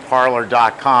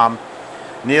 turnkeyparlor.com,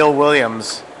 Neil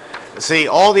Williams. See,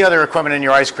 all the other equipment in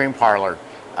your ice cream parlor,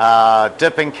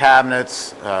 dipping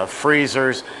cabinets,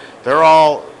 freezers, they're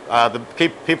all, the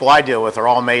people I deal with are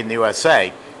all made in the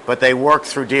USA, but they work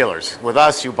through dealers. With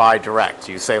us, you buy direct.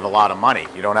 You save a lot of money.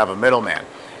 You don't have a middleman.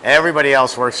 Everybody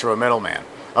else works through a middleman,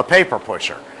 a paper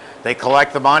pusher. They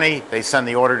collect the money, they send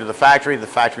the order to the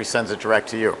factory sends it direct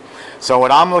to you. So what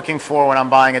I'm looking for when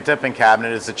I'm buying a dipping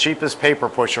cabinet is the cheapest paper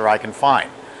pusher I can find.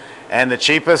 And the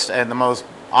cheapest and the most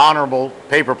honorable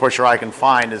paper pusher I can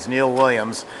find is Neil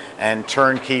Williams and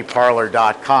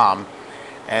turnkeyparlor.com.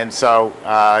 And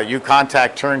so you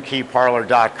contact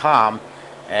turnkeyparlor.com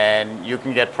and you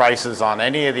can get prices on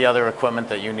any of the other equipment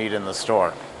that you need in the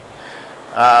store.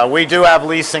 We do have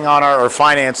leasing on our, or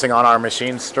financing on our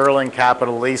machines, Sterling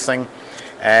Capital Leasing,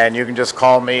 and you can just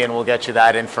call me and we'll get you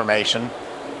that information.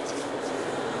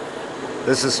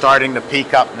 This is starting to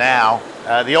peak up now.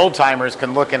 The old timers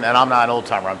can look in, and I'm not an old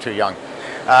timer, I'm too young.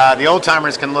 The old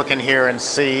timers can look in here and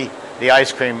see the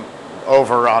ice cream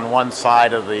over on one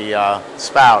side of the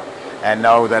spout and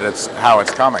know that it's how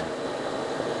it's coming.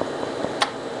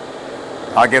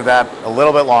 I'll give that a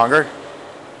little bit longer.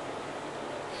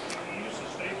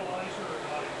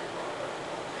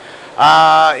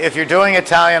 If you're doing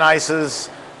Italian ices,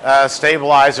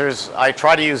 stabilizers, I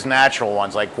try to use natural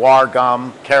ones like guar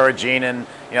gum, carrageenan,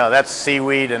 you know, that's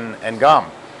seaweed and gum.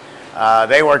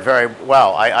 They work very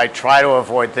well. I try to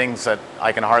avoid things that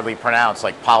I can hardly pronounce,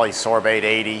 like polysorbate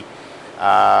 80.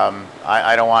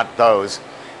 I don't want those.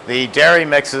 The dairy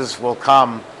mixes will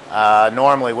come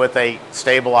normally with a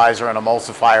stabilizer and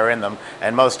emulsifier in them,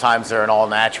 and most times they're an all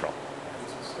natural.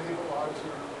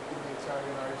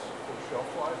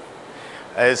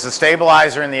 Is the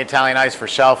stabilizer in the Italian ice for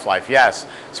shelf life? Yes,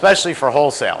 especially for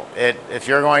wholesale. If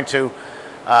you're going to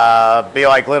be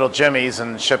like Little Jimmy's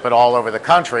and ship it all over the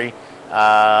country,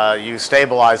 you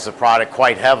stabilize the product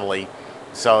quite heavily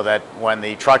so that when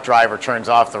the truck driver turns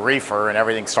off the reefer and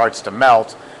everything starts to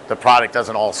melt, the product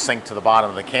doesn't all sink to the bottom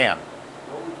of the can.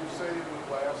 What would you say would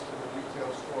last in a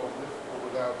retail store with or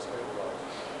without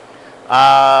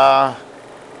stabilizer?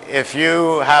 If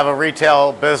you have a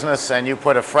retail business and you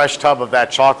put a fresh tub of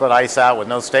that chocolate ice out with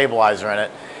no stabilizer in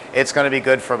it, it's going to be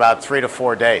good for about 3 to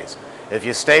 4 days. If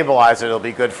you stabilize it, it'll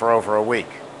be good for over a week.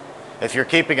 If you're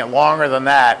keeping it longer than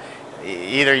that,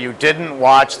 either you didn't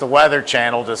watch the Weather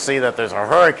Channel to see that there's a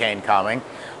hurricane coming,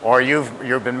 or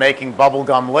you've been making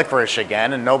bubblegum licorice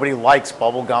again, and nobody likes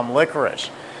bubblegum licorice.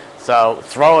 So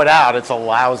throw it out. It's a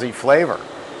lousy flavor.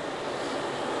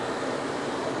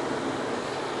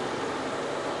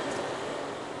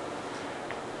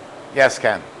 Yes,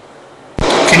 Ken.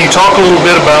 Can you talk a little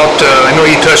bit about, I know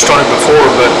you touched on it before,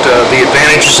 but the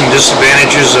advantages and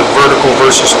disadvantages of vertical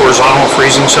versus horizontal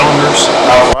freezing cylinders?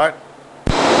 What?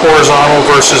 Horizontal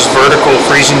versus vertical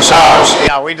freezing cylinders?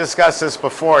 Yeah, we discussed this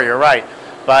before, you're right.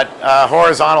 But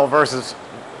horizontal versus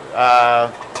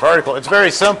vertical, it's very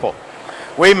simple.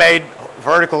 We made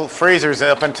vertical freezers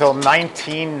up until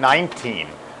 1919.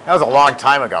 That was a long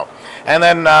time ago. And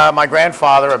then my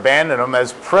grandfather abandoned them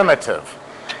as primitive.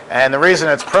 And the reason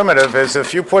it's primitive is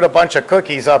if you put a bunch of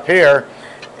cookies up here,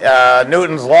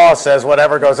 Newton's law says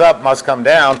whatever goes up must come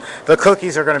down. The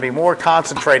cookies are going to be more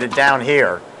concentrated down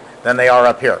here than they are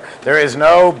up here. There is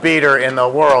no beater in the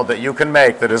world that you can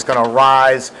make that is going to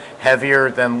rise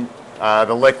heavier than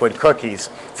the liquid cookies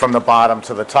from the bottom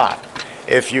to the top.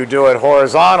 If you do it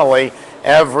horizontally,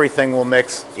 everything will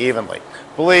mix evenly.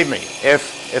 Believe me,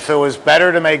 if it was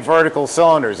better to make vertical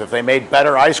cylinders, if they made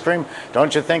better ice cream,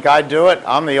 don't you think I'd do it?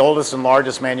 I'm the oldest and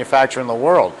largest manufacturer in the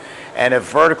world. And if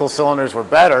vertical cylinders were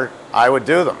better, I would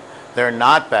do them. They're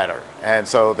not better. And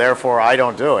so therefore I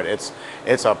don't do it.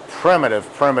 It's a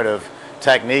primitive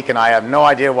technique, and I have no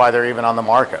idea why they're even on the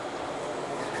market.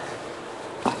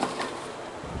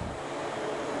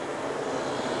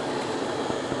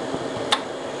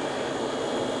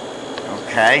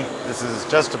 Okay, this is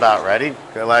just about ready.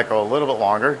 Gonna let it go a little bit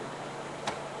longer.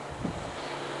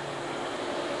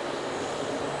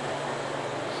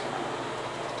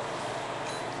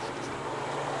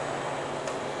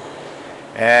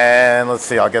 And let's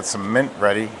see, I'll get some mint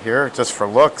ready here just for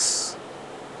looks.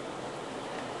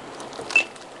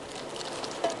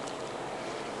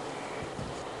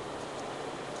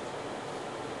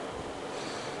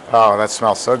 Oh, that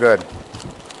smells so good.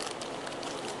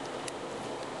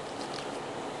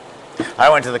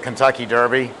 I went to the Kentucky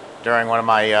Derby during one of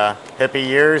my hippie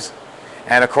years,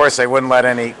 and of course they wouldn't let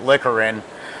any liquor in,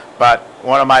 but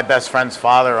one of my best friend's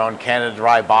father owned Canada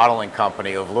Dry Bottling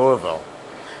Company of Louisville.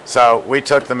 So we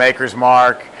took the Maker's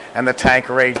Mark and the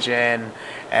Tanqueray Gin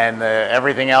and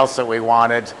everything else that we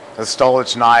wanted, the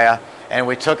Stolichnaya, and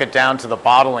we took it down to the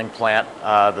bottling plant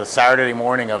the Saturday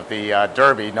morning of the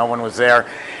Derby. No one was there.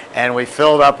 And we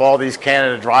filled up all these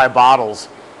Canada Dry bottles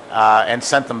and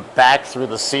sent them back through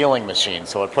the sealing machine.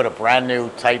 So it put a brand new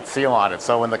tight seal on it.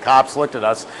 So when the cops looked at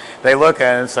us, they look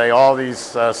at it and say, all these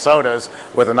sodas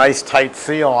with a nice tight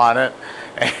seal on it,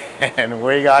 and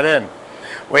we got in.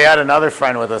 We had another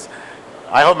friend with us.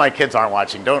 I hope my kids aren't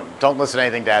watching. Don't listen to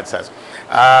anything Dad says.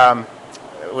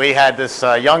 We had this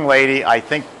young lady, I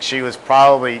think she was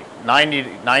probably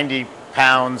 90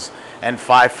 pounds and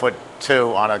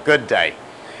 5'2" on a good day.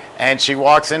 And she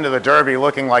walks into the Derby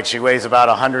looking like she weighs about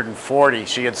 140.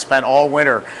 She had spent all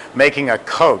winter making a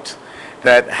coat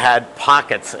that had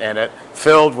pockets in it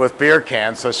filled with beer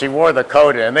cans. So she wore the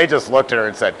coat in, and they just looked at her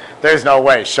and said, there's no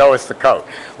way, show us the coat.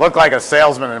 Looked like a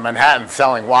salesman in Manhattan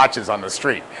selling watches on the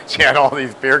street. She had all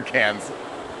these beer cans.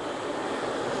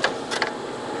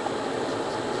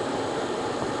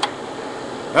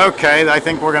 Okay, I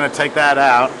think we're going to take that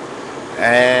out,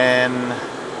 and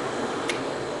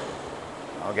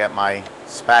I'll get my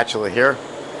spatula here.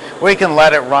 We can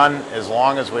let it run as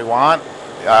long as we want.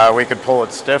 We could pull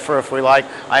it stiffer if we like.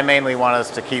 I mainly want us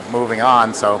to keep moving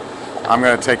on, so I'm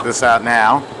going to take this out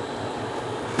now.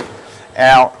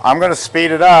 Now, I'm going to speed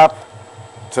it up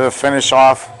to finish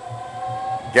off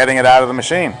getting it out of the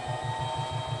machine.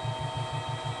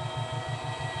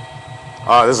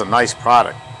 Oh, this is a nice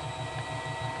product.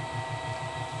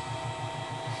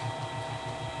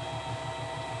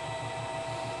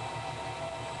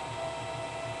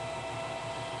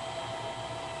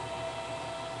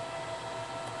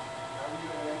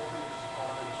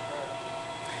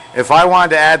 If I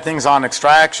wanted to add things on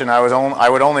extraction, I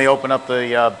would only open up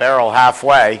the barrel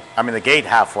halfway, the gate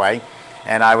halfway,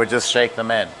 and I would just shake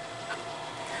them in.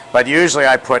 But usually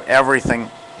I put everything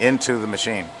into the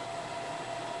machine.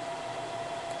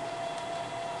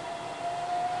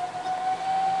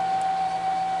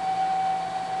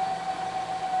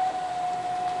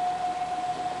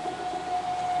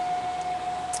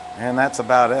 And that's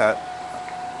about it.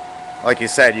 Like you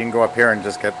said, you can go up here and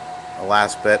just get the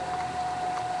last bit.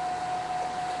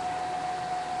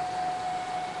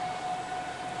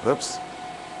 Whoops.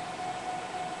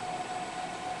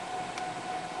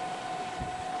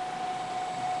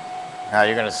 Now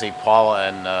you're going to see Paula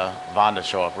and Vonda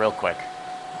show up real quick.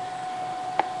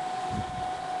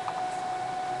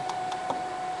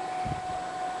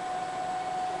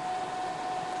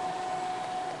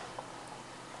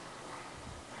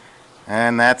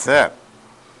 And that's it.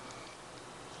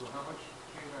 So how much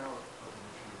came out of the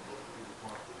machine? What would be the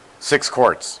quantity? 6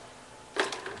 quarts. 8 ounces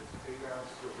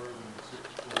of bourbon and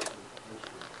 6 quarts of ice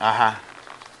cream. Uh-huh.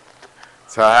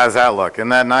 So how's that look? Isn't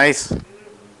that nice?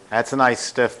 That's a nice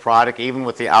stiff product, even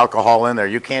with the alcohol in there.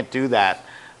 You can't do that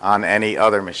on any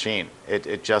other machine.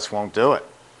 It just won't do it.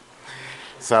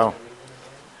 So,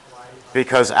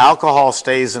 because alcohol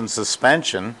stays in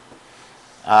suspension,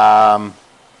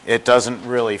 it doesn't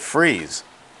really freeze.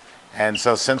 And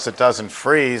so since it doesn't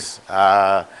freeze,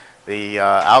 the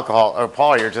alcohol, oh,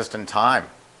 Paul, you're just in time.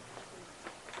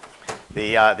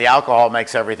 The alcohol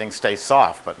makes everything stay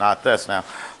soft, but not this. Now,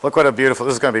 look what a beautiful,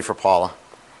 this is going to be for Paula.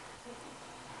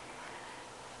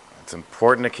 It's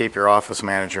important to keep your office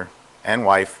manager and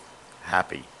wife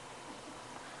happy.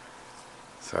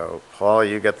 So, Paula,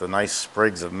 you get the nice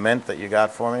sprigs of mint that you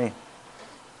got for me.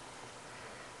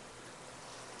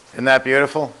 Isn't that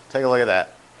beautiful? Take a look at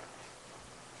that.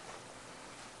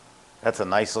 That's a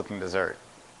nice looking dessert.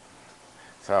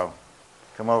 So,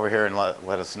 come over here and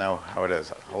let us know how it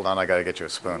is. Hold on, I got to get you a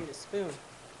spoon. I need a spoon.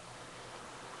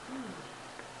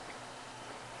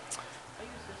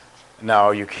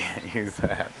 No, you can't use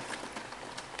that.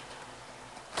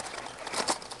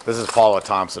 This is Paula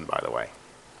Thompson, by the way.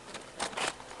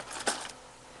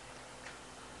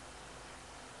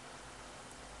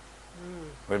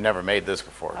 We've never made this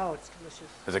before. Oh, it's delicious.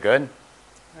 Is it good?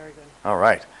 Very good. All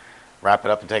right. Wrap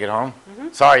it up and take it home?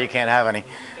 Sorry, you can't have any.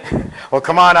 Well,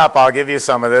 come on up. I'll give you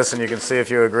some of this, and you can see if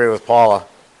you agree with Paula.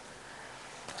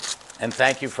 And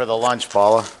thank you for the lunch,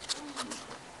 Paula.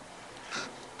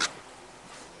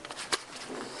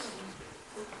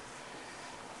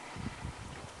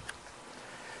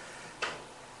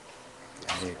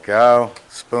 go.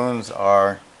 Spoons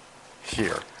are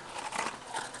here.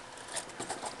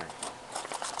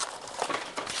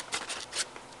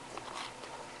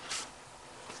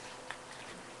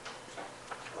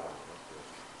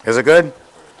 Is it good?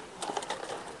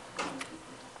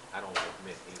 I don't like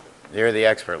mint either. You're the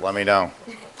expert. Let me know.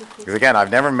 Because again,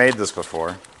 I've never made this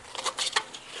before.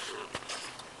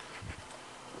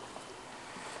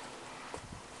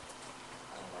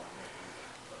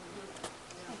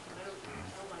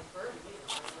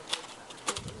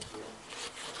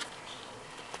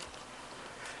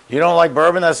 You don't like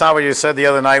bourbon? That's not what you said the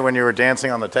other night when you were dancing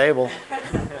on the table.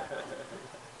 Thank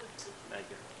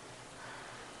you.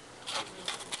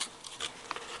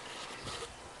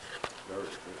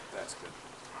 That's good.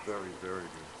 Very, very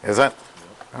good. Is it?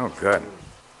 Oh, good.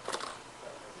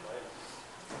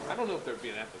 I don't know if there'd be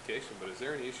an application, but is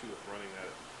there any issue with running that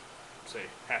at, say,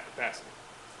 half capacity?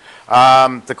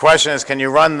 The question is, can you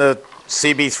run the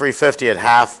CB350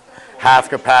 at half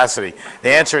capacity? The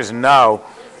answer is no.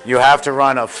 You have to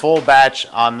run a full batch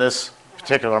on this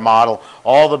particular model.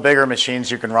 All the bigger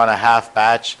machines you can run a half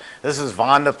batch. This is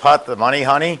Vonda Putt, the money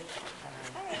honey.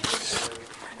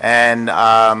 And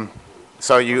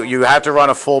so you have to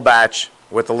run a full batch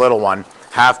with the little one.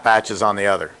 Half batches on the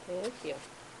other. Thank you.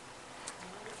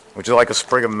 Would you like a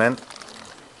sprig of mint?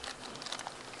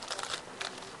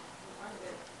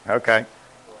 Okay.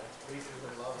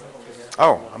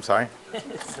 Oh, I'm sorry.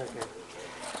 It's okay.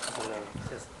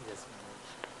 Just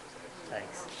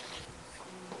thanks.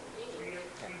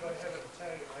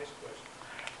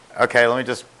 Okay, let me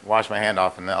just wash my hand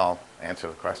off and then I'll answer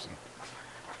the question.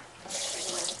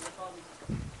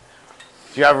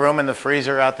 Do you have room in the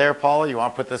freezer out there, Paula? You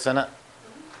want to put this in it?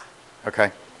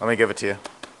 Okay, let me give it to you.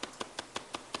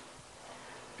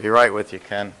 Be right with you,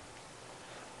 Ken.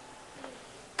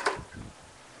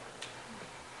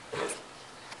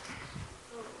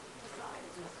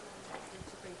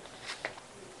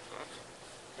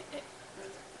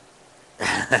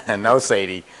 No,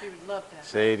 Sadie. She would love to have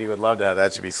Sadie would love to have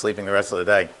that. She'd be sleeping the rest of the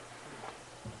day.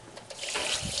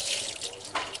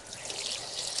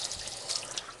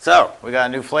 So, we got a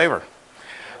new flavor.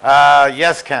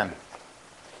 Yes, Ken.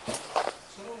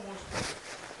 Someone wants to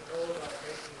know about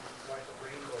making like a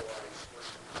rainbow ice,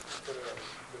 where you put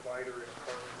a divider in a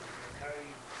carton, and how do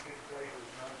you get flavors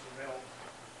not to melt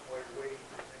while you're waiting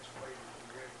for the next flavor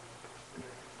to be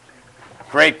ready?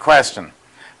 Great question.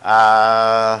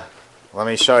 Let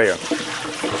me show you.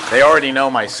 They already know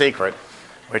my secret,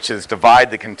 which is divide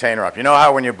the container up. You know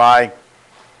how when you buy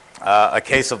a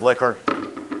case of liquor,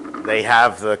 they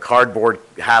have the cardboard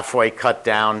halfway cut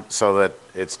down so that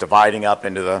it's dividing up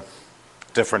into the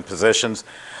different positions?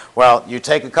 Well, you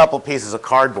take a couple pieces of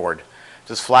cardboard,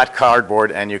 just flat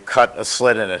cardboard, and you cut a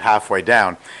slit in it halfway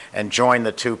down and join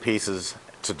the two pieces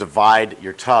to divide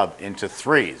your tub into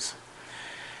threes.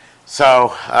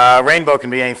 So rainbow can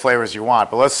be any flavors you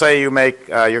want, but let's say you make,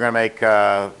 you're going to make,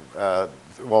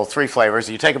 well, 3 flavors.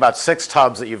 You take about 6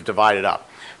 tubs that you've divided up.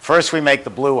 First we make the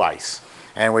blue ice,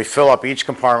 and we fill up each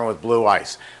compartment with blue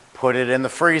ice. Put it in the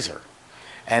freezer.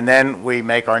 And then we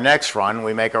make our next run,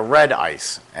 we make a red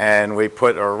ice, and we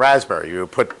put, or raspberry. You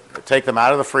take them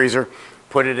out of the freezer,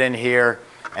 put it in here,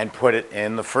 and put it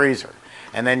in the freezer.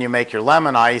 And then you make your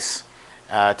lemon ice,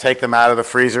 take them out of the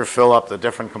freezer, fill up the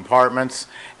different compartments,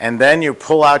 and then you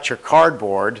pull out your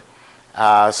cardboard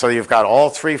so you've got all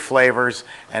 3 flavors,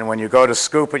 and when you go to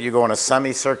scoop it, you go in a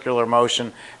semicircular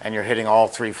motion, and you're hitting all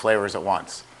 3 flavors at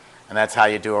once. And that's how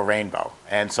you do a rainbow.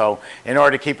 And so in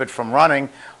order to keep it from running,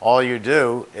 all you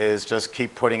do is just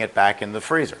keep putting it back in the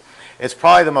freezer. It's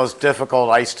probably the most difficult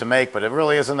ice to make, but it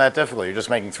really isn't that difficult. You're just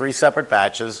making 3 separate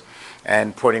batches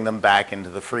and putting them back into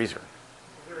the freezer.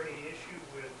 Is there any issue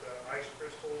with ice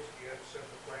crystals? Do you have to set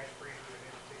the flash freezer in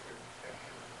any particular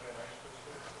temperature to put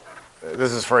ice crystals?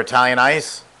 This is for Italian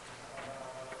ice?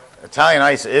 Italian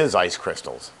ice is ice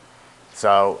crystals.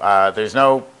 So there's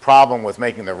no problem with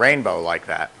making the rainbow like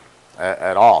that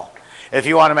at all. If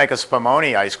you want to make a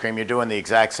spumoni ice cream, you're doing the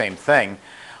exact same thing,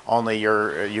 only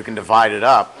you can divide it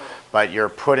up, but you're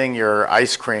putting your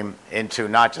ice cream into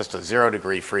not just a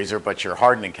 0-degree freezer, but your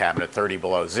hardening cabinet 30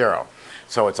 below 0.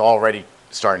 So it's already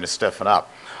starting to stiffen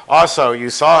up. Also,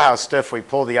 you saw how stiff we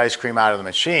pulled the ice cream out of the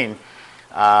machine.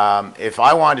 If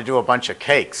I wanted to do a bunch of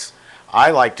cakes,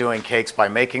 I like doing cakes by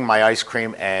making my ice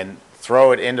cream and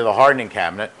throw it into the hardening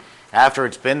cabinet. After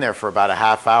it's been there for about a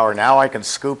half hour, now I can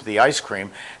scoop the ice cream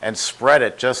and spread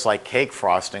it just like cake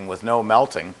frosting with no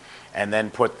melting, and then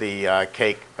put the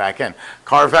cake back in.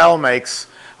 Carvel makes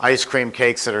ice cream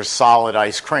cakes that are solid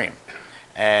ice cream,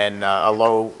 and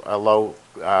well,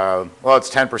 it's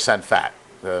 10% fat,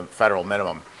 the federal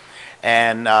minimum.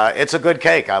 And it's a good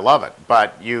cake. I love it.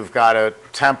 But you've got to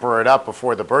temper it up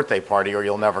before the birthday party or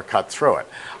you'll never cut through it.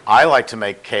 I like to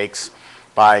make cakes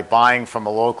by buying from a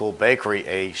local bakery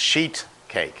a sheet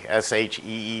cake,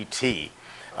 S-H-E-E-T.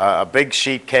 A big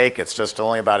sheet cake. It's just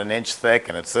only about an inch thick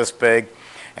and it's this big.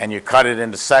 And you cut it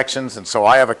into sections. And so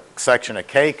I have a section of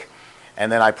cake, and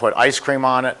then I put ice cream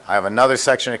on it. I have another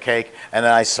section of cake, and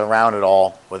then I surround it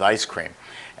all with ice cream.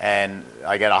 And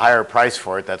I get a higher price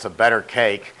for it. That's a better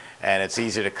cake, and it's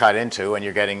easy to cut into, and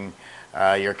you're getting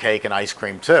your cake and ice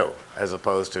cream too, as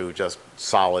opposed to just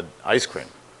solid ice cream.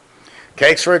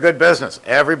 Cakes are a good business.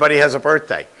 Everybody has a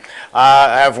birthday.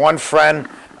 I have one friend,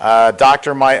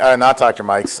 Dr. Mike, not Dr.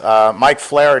 Mike's, Mike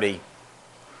Flaherty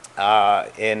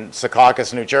in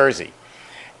Secaucus, New Jersey.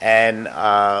 And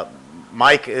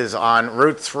Mike is on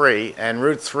Route 3, and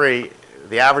Route 3,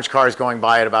 the average car is going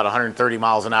by at about 130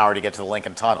 miles an hour to get to the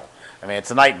Lincoln Tunnel. I mean,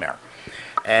 it's a nightmare.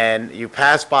 And you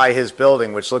pass by his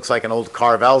building, which looks like an old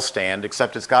Carvel stand,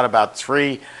 except it's got about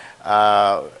 3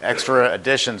 extra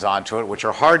additions onto it, which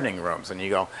are hardening rooms. And you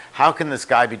go, how can this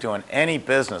guy be doing any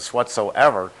business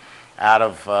whatsoever out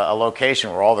of a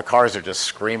location where all the cars are just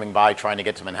screaming by trying to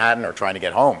get to Manhattan or trying to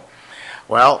get home?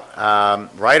 Well,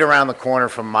 right around the corner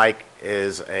from Mike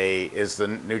is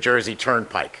the New Jersey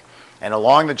Turnpike. And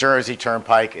along the Jersey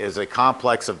Turnpike is a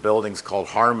complex of buildings called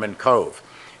Harmon Cove.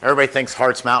 Everybody thinks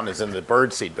Hart's Mountain is in the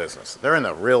birdseed business. They're in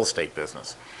the real estate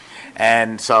business.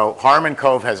 And so Harmon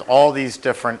Cove has all these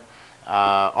different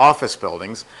office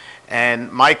buildings.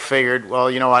 And Mike figured, well,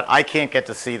 you know what, I can't get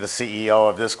to see the CEO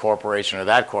of this corporation or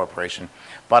that corporation,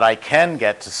 but I can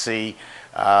get to see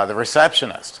the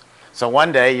receptionist. So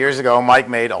one day, years ago, Mike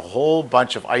made a whole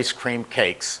bunch of ice cream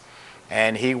cakes,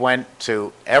 and he went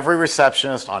to every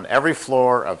receptionist on every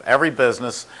floor of every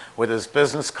business with his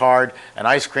business card, an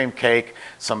ice cream cake,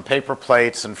 some paper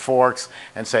plates and forks,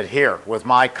 and said, here, with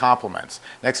my compliments.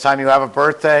 Next time you have a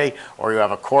birthday or you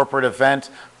have a corporate event,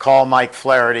 call Mike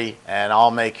Flaherty, and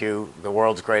I'll make you the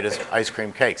world's greatest ice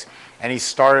cream cakes. And he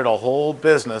started a whole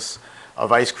business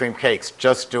of ice cream cakes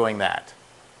just doing that.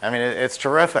 I mean, it's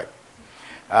terrific.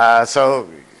 So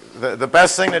the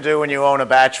best thing to do when you own a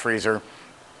batch freezer,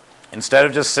 instead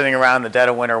of just sitting around in the dead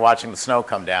of winter watching the snow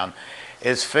come down,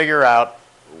 is figure out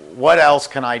what else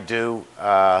can I do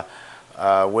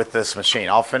with this machine.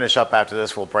 I'll finish up after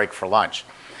this. We'll break for lunch.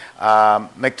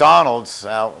 McDonald's,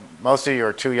 most of you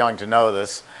are too young to know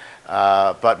this,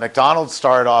 but McDonald's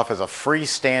started off as a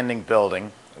freestanding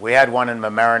building. We had one in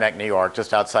Mamaroneck, New York,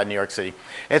 just outside New York City.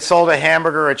 It sold a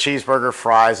hamburger, a cheeseburger,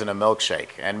 fries, and a milkshake,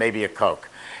 and maybe a Coke.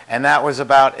 And that was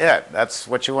about it. That's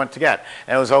what you went to get.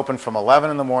 And it was open from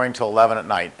 11 in the morning till 11 at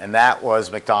night. And that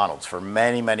was McDonald's for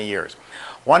many, many years.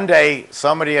 One day,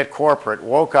 somebody at corporate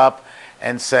woke up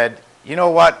and said, you know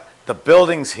what? The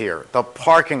building's here. The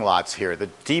parking lot's here. The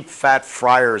deep fat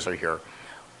fryers are here.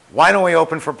 Why don't we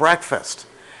open for breakfast?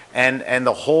 And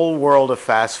the whole world of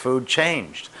fast food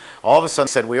changed. All of a sudden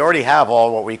said, we already have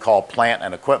all what we call plant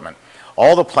and equipment.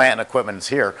 All the plant and equipment is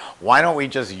here. Why don't we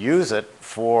just use it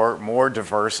for more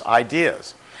diverse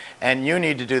ideas? And you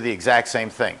need to do the exact same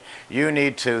thing. You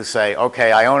need to say,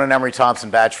 okay, I own an Emery Thompson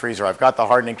batch freezer. I've got the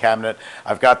hardening cabinet.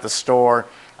 I've got the store.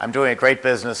 I'm doing a great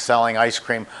business selling ice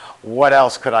cream. What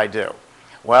else could I do?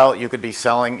 Well, you could be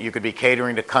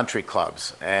catering to country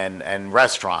clubs and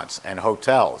restaurants and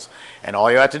hotels. And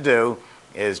all you have to do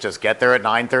is just get there at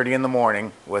 9:30 in the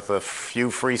morning with a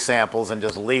few free samples and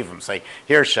just leave them. Say,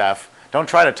 here, chef. Don't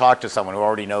try to talk to someone who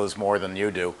already knows more than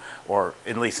you do, or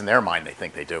at least in their mind they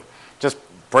think they do. Just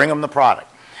bring them the product.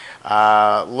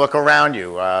 Look around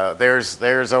you.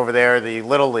 There's over there the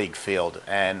Little League field,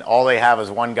 and all they have is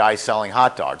one guy selling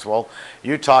hot dogs. Well,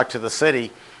 you talk to the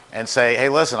city and say, hey,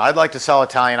 listen, I'd like to sell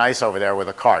Italian ice over there with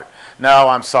a cart. No,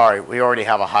 I'm sorry, we already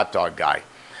have a hot dog guy.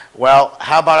 Well,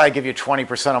 how about I give you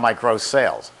 20% of my gross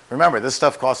sales? Remember, this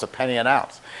stuff costs a penny an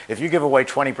ounce. If you give away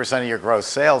 20% of your gross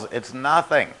sales, it's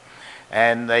nothing.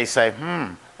 And they say,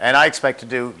 and I expect to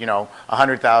do,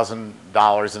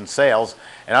 $100,000 in sales,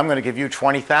 and I'm going to give you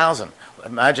 $20,000.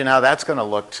 Imagine how that's going to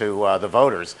look to the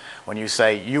voters when you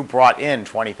say you brought in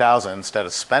 $20,000 instead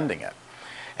of spending it.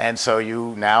 And so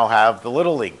you now have the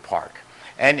Little League Park.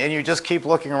 And you just keep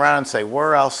looking around and say,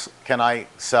 where else can I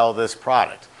sell this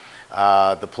product?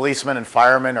 The policemen and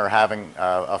firemen are having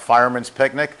a fireman's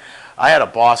picnic. I had a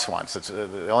boss once. It's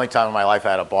the only time in my life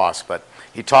I had a boss, but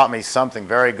he taught me something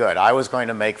very good. I was going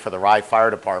to make for the Rye Fire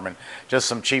Department just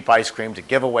some cheap ice cream to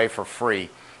give away for free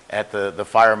at the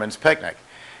fireman's picnic.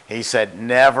 He said,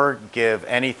 never give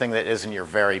anything that isn't your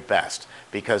very best,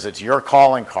 because it's your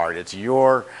calling card. It's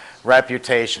your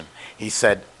reputation. He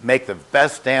said, make the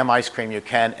best damn ice cream you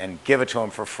can and give it to them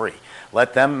for free.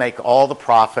 Let them make all the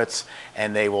profits,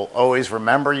 and they will always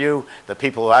remember you, the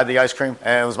people who had the ice cream.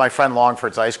 And it was my friend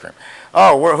Longford's Ice Cream.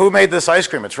 Oh, who made this ice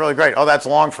cream? It's really great. Oh, that's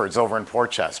Longford's over in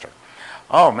Port Chester.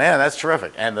 Oh, man, that's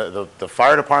terrific. And the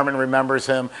fire department remembers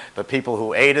him. The people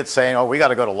who ate it saying, oh, we got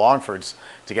to go to Longford's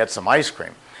to get some ice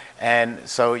cream. And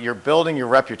so you're building your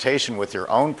reputation with your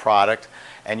own product,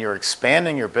 and you're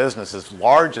expanding your business as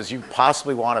large as you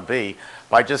possibly want to be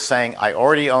by just saying, I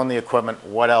already own the equipment.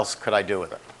 What else could I do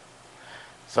with it?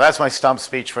 So that's my stump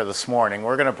speech for this morning.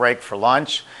 We're going to break for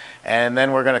lunch, and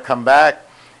then we're going to come back,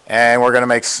 and we're going to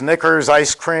make Snickers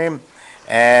ice cream,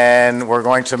 and we're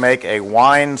going to make a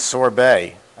wine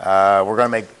sorbet. We're going to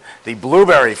make, the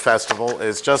Blueberry Festival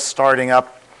is just starting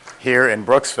up here in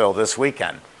Brooksville this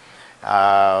weekend.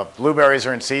 Blueberries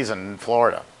are in season in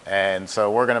Florida, and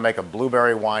so we're going to make a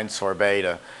blueberry wine sorbet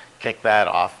to kick that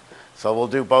off. So we'll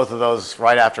do both of those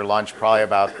right after lunch, probably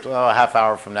about a half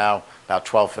hour from now, about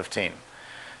 12:15.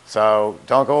 So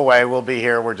don't go away. We'll be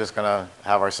here. We're just going to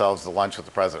have ourselves the lunch with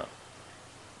the president.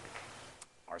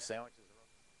 Our sandwich.